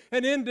hurting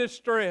and in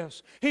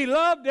distress. He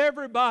loved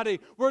everybody,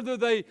 whether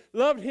they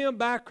loved Him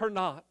back or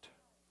not.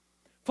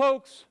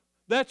 Folks,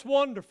 that's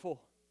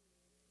wonderful.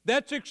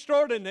 That's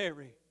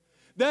extraordinary.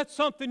 That's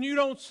something you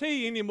don't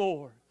see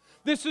anymore.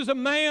 This is a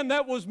man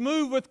that was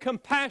moved with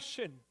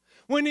compassion.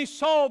 When He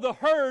saw the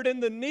hurt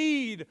and the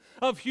need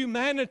of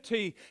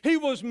humanity, He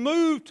was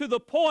moved to the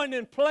point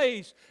and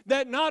place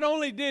that not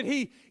only did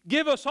He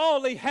give us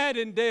all He had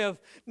in death,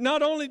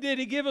 not only did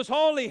He give us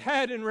all He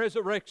had in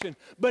resurrection,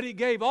 but He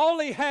gave all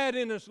He had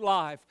in His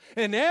life.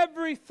 And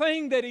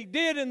everything that He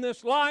did in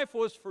this life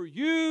was for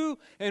you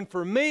and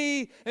for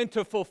me and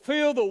to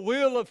fulfill the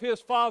will of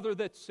His Father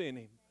that sent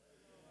Him.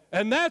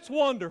 And that's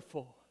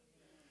wonderful.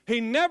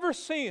 He never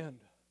sinned.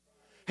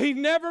 He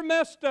never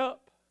messed up.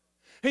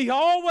 He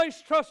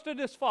always trusted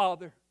His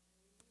Father.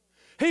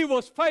 He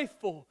was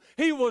faithful.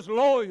 He was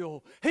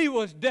loyal. He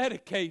was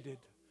dedicated.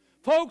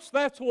 Folks,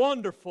 that's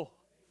wonderful.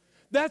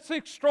 That's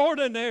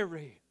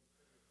extraordinary.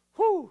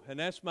 Whew, and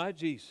that's my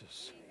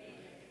Jesus.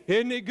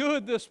 Isn't he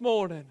good this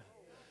morning?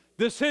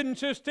 This isn't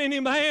just any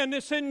man,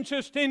 this isn't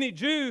just any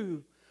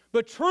Jew,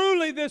 but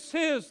truly this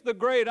is the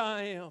great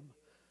I am.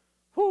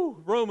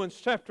 Whew, Romans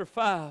chapter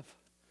 5.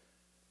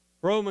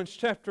 Romans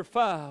chapter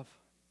 5.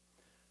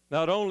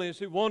 Not only is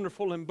he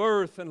wonderful in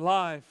birth and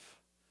life,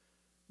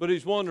 but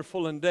he's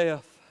wonderful in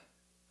death.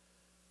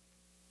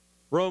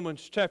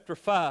 Romans chapter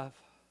 5.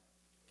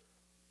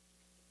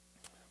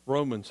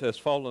 Romans has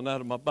fallen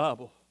out of my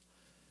Bible.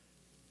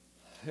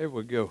 Here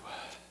we go.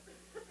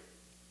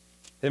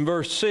 In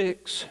verse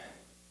 6.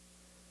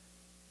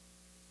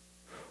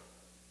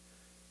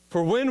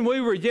 For when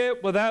we were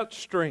yet without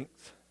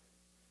strength,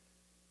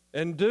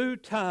 in due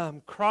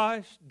time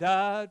Christ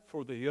died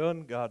for the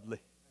ungodly.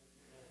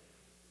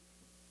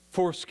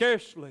 For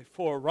scarcely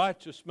for a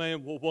righteous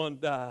man will one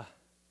die.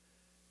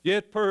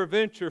 Yet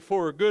peradventure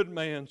for a good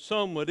man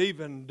some would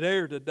even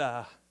dare to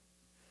die.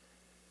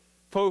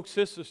 Folks,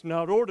 this is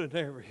not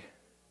ordinary.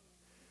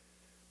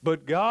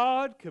 But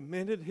God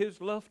commended his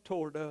love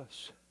toward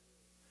us,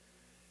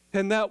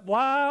 and that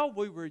while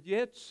we were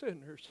yet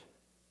sinners,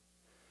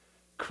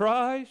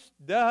 Christ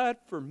died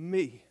for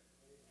me.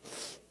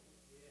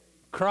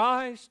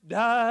 Christ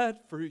died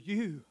for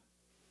you.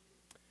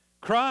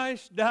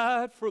 Christ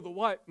died for the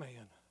white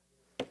man.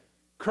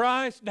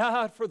 Christ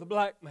died for the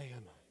black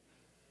man.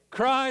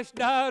 Christ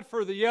died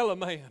for the yellow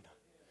man.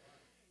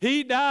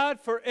 He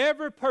died for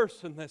every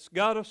person that's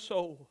got a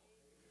soul.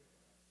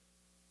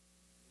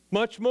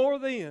 Much more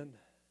then,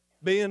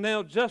 being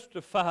now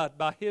justified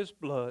by his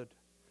blood,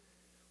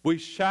 we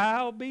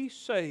shall be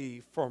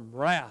saved from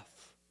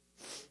wrath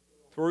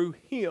through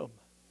him.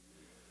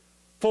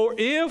 For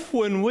if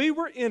when we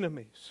were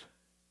enemies,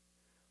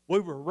 we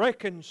were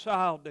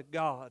reconciled to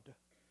God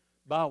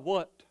by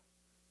what?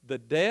 The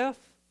death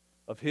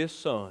of his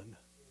Son.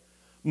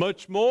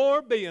 Much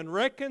more being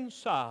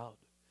reconciled,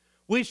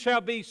 we shall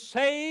be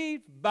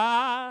saved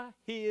by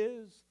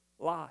his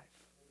life.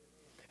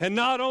 And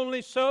not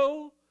only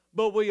so,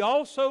 but we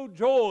also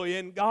joy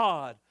in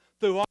God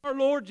through our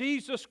Lord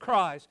Jesus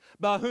Christ,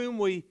 by whom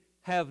we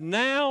have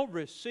now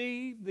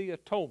received the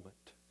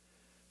atonement.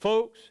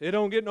 Folks, it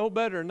don't get no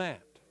better than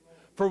that.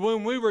 For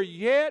when we were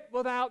yet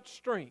without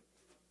strength,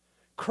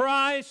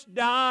 Christ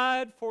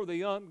died for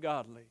the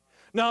ungodly.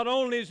 Not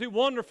only is he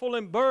wonderful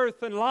in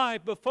birth and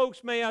life, but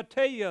folks, may I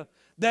tell you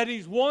that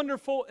he's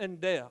wonderful in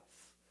death.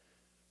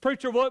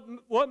 Preacher,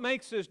 what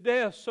makes his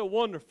death so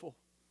wonderful?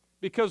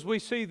 Because we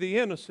see the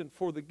innocent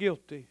for the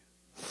guilty.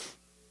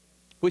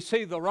 We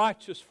see the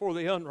righteous for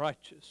the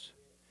unrighteous.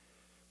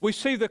 We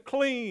see the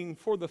clean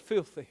for the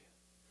filthy.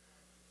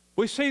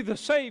 We see the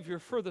Savior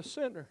for the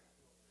sinner.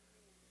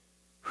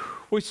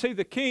 We see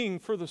the King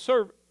for the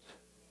servant.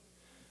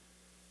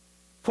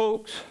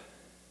 Folks,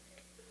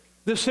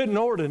 this isn't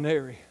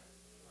ordinary.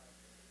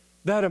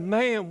 That a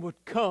man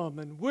would come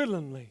and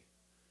willingly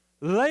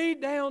lay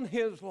down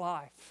his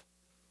life.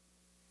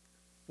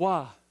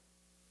 Why?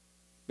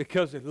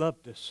 Because he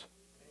loved us.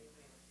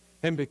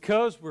 And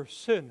because we're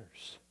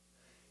sinners.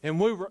 And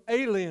we were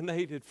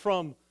alienated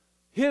from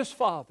his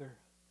Father.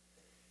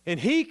 And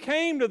he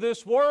came to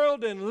this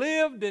world and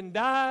lived and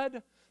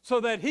died so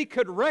that he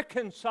could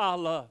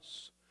reconcile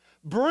us,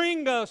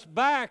 bring us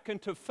back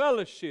into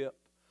fellowship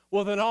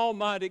with an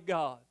almighty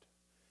God.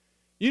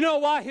 You know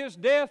why his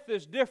death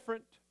is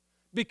different?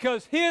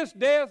 Because his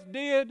death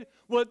did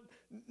what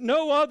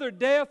no other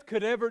death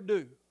could ever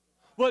do,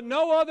 what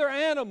no other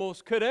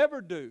animals could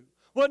ever do,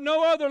 what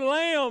no other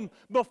lamb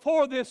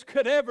before this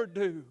could ever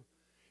do.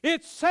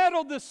 It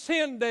settled the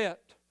sin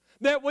debt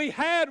that we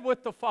had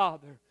with the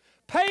Father,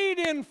 paid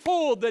in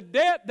full the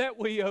debt that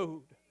we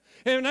owed.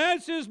 And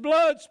as his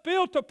blood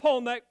spilt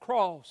upon that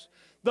cross,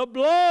 the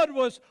blood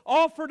was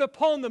offered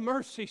upon the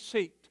mercy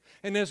seat.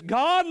 And as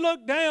God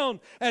looked down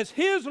as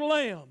his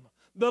lamb,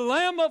 the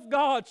Lamb of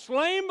God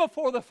slain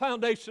before the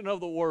foundation of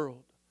the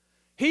world,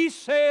 he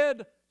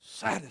said,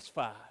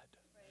 satisfied.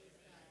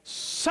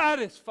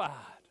 Satisfied.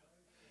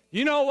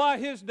 You know why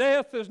his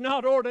death is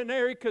not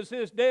ordinary? Because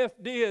his death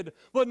did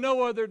what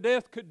no other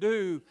death could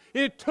do.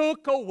 It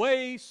took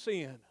away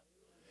sin.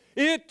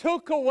 It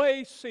took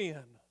away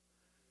sin.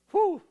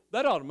 Whew,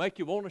 that ought to make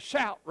you want to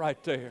shout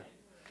right there.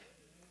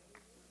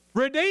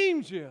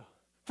 Redeems you,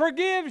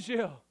 forgives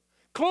you,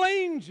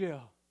 cleans you.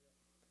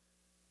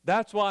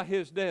 That's why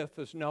his death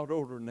is not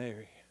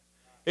ordinary.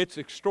 It's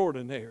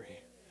extraordinary.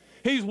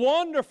 He's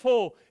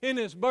wonderful in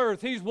his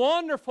birth. He's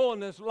wonderful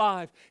in his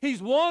life.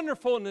 He's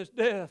wonderful in his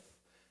death.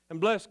 And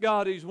bless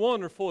God, he's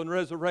wonderful in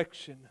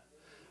resurrection.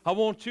 I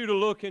want you to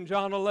look in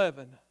John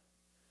 11.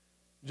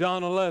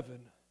 John 11.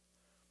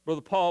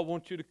 Brother Paul, I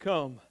want you to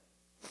come.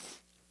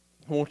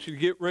 I want you to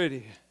get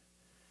ready.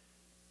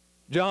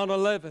 John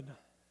 11.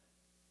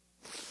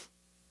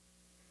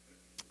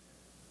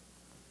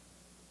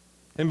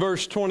 In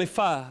verse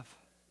 25.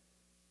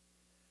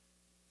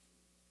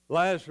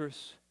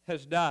 Lazarus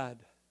has died.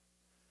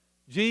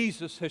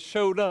 Jesus has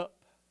showed up.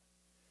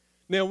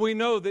 Now we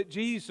know that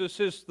Jesus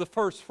is the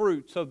first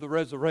fruits of the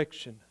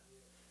resurrection.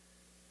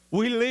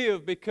 We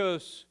live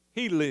because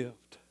He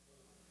lived.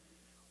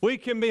 We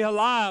can be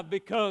alive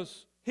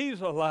because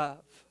He's alive.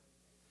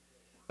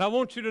 I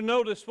want you to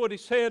notice what He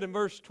said in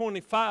verse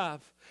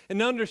 25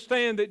 and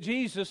understand that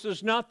Jesus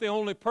is not the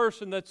only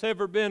person that's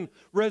ever been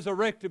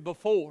resurrected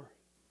before.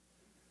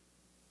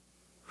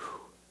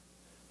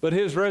 But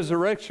His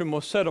resurrection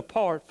was set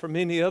apart from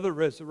any other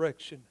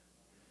resurrection.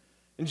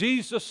 And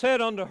Jesus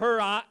said unto her,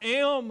 I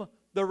am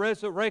the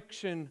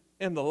resurrection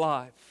and the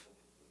life.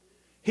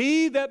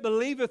 He that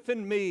believeth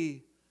in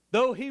me,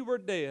 though he were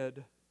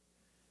dead,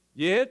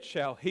 yet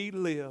shall he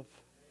live.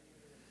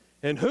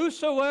 And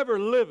whosoever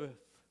liveth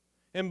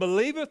and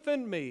believeth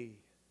in me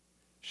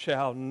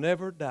shall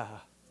never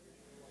die.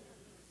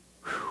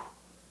 Whew.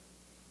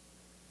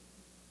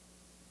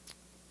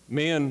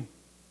 Men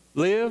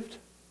lived,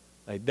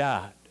 they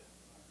died.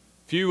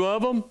 Few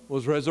of them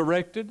was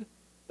resurrected,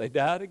 they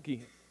died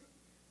again.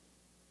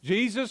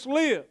 Jesus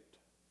lived,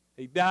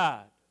 He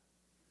died.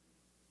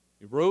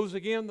 He rose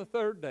again the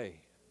third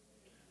day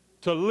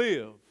to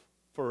live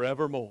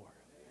forevermore,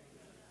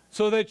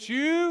 so that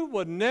you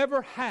would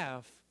never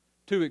have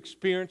to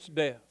experience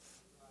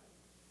death.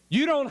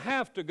 You don't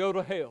have to go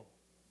to hell.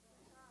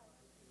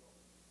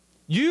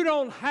 You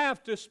don't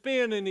have to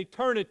spend an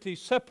eternity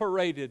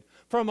separated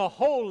from a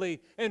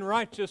holy and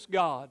righteous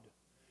God.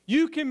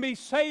 You can be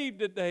saved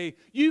today.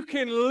 You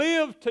can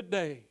live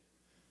today.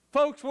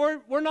 Folks,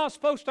 we're not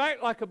supposed to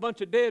act like a bunch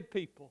of dead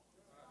people.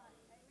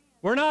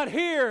 We're not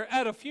here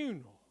at a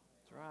funeral.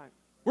 That's right.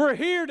 We're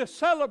here to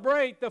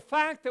celebrate the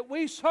fact that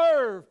we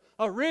serve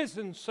a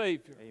risen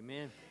Savior.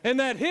 Amen. And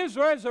that His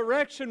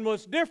resurrection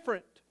was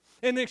different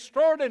and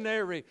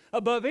extraordinary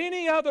above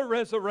any other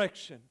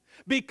resurrection.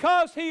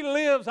 Because He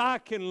lives, I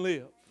can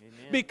live.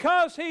 Amen.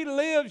 Because He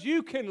lives,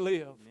 you can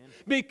live. Amen.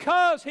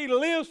 Because He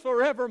lives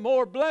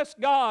forevermore, bless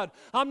God,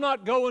 I'm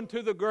not going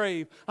to the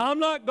grave. I'm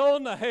not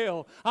going to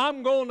hell.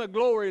 I'm going to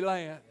glory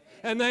land.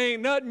 And there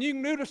ain't nothing you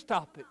can do to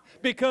stop it.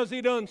 Because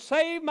He done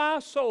saved my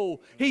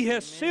soul. He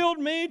has sealed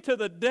me to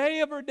the day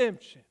of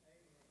redemption.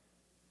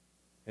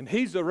 And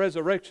He's the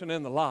resurrection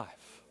and the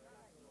life.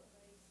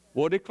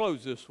 What did He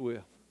close this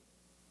with?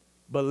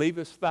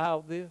 Believest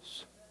thou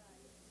this?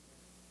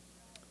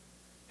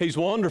 He's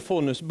wonderful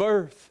in His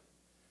birth.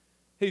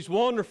 He's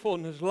wonderful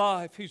in His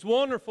life. He's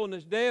wonderful in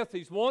His death.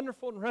 He's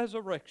wonderful in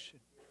resurrection.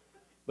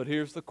 But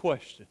here's the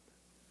question.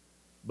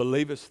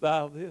 Believest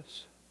thou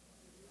this?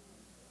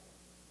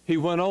 He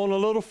went on a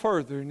little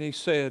further and He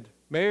said,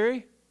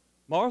 Mary,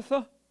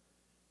 Martha,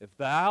 if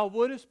thou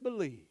wouldest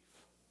believe,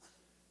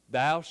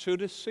 thou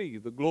shouldest see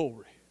the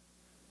glory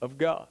of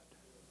God.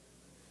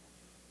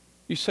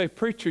 You say,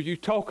 preacher, you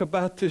talk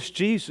about this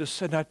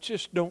Jesus and I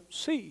just don't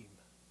see Him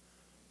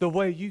the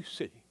way you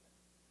see Him.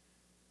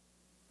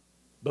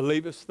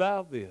 Believest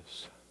thou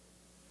this?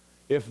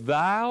 If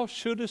thou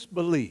shouldest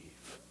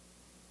believe,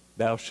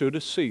 thou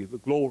shouldest see the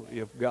glory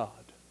of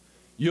God.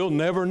 You'll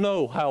never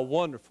know how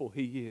wonderful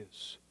He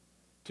is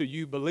till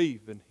you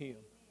believe in Him.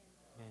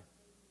 I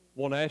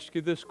want to ask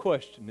you this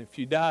question. If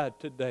you died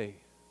today,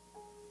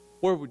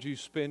 where would you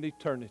spend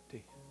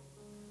eternity?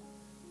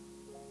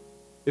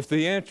 If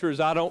the answer is,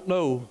 I don't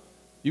know,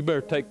 you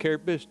better take care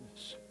of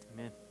business.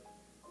 Amen.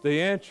 If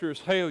the answer is,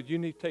 hell, you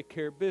need to take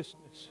care of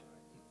business.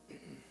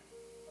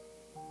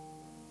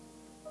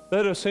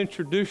 Let us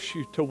introduce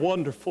you to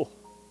wonderful,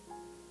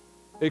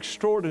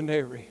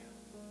 extraordinary,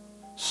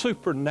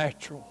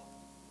 supernatural,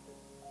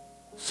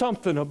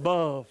 something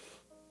above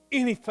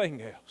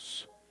anything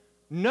else.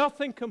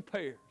 Nothing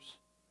compares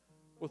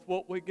with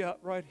what we got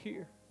right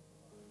here.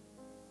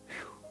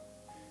 Whew.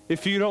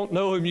 If you don't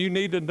know Him, you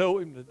need to know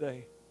Him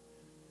today.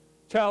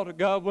 Child of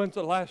God, when's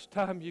the last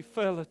time you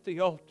fell at the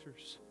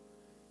altars?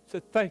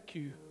 Said, thank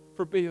you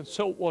for being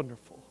so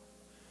wonderful.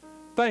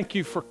 Thank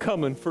you for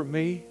coming for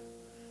me.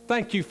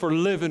 Thank you for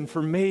living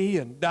for me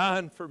and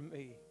dying for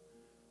me.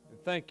 And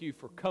thank you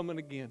for coming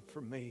again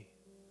for me.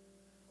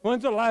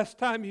 When's the last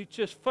time you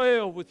just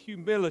fell with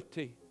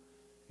humility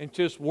and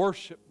just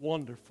worship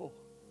wonderful?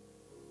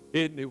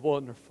 Isn't He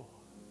wonderful?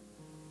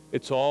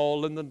 It's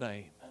all in the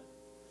name.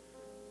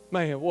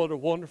 Man, what a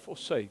wonderful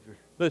Savior.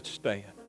 Let's stand.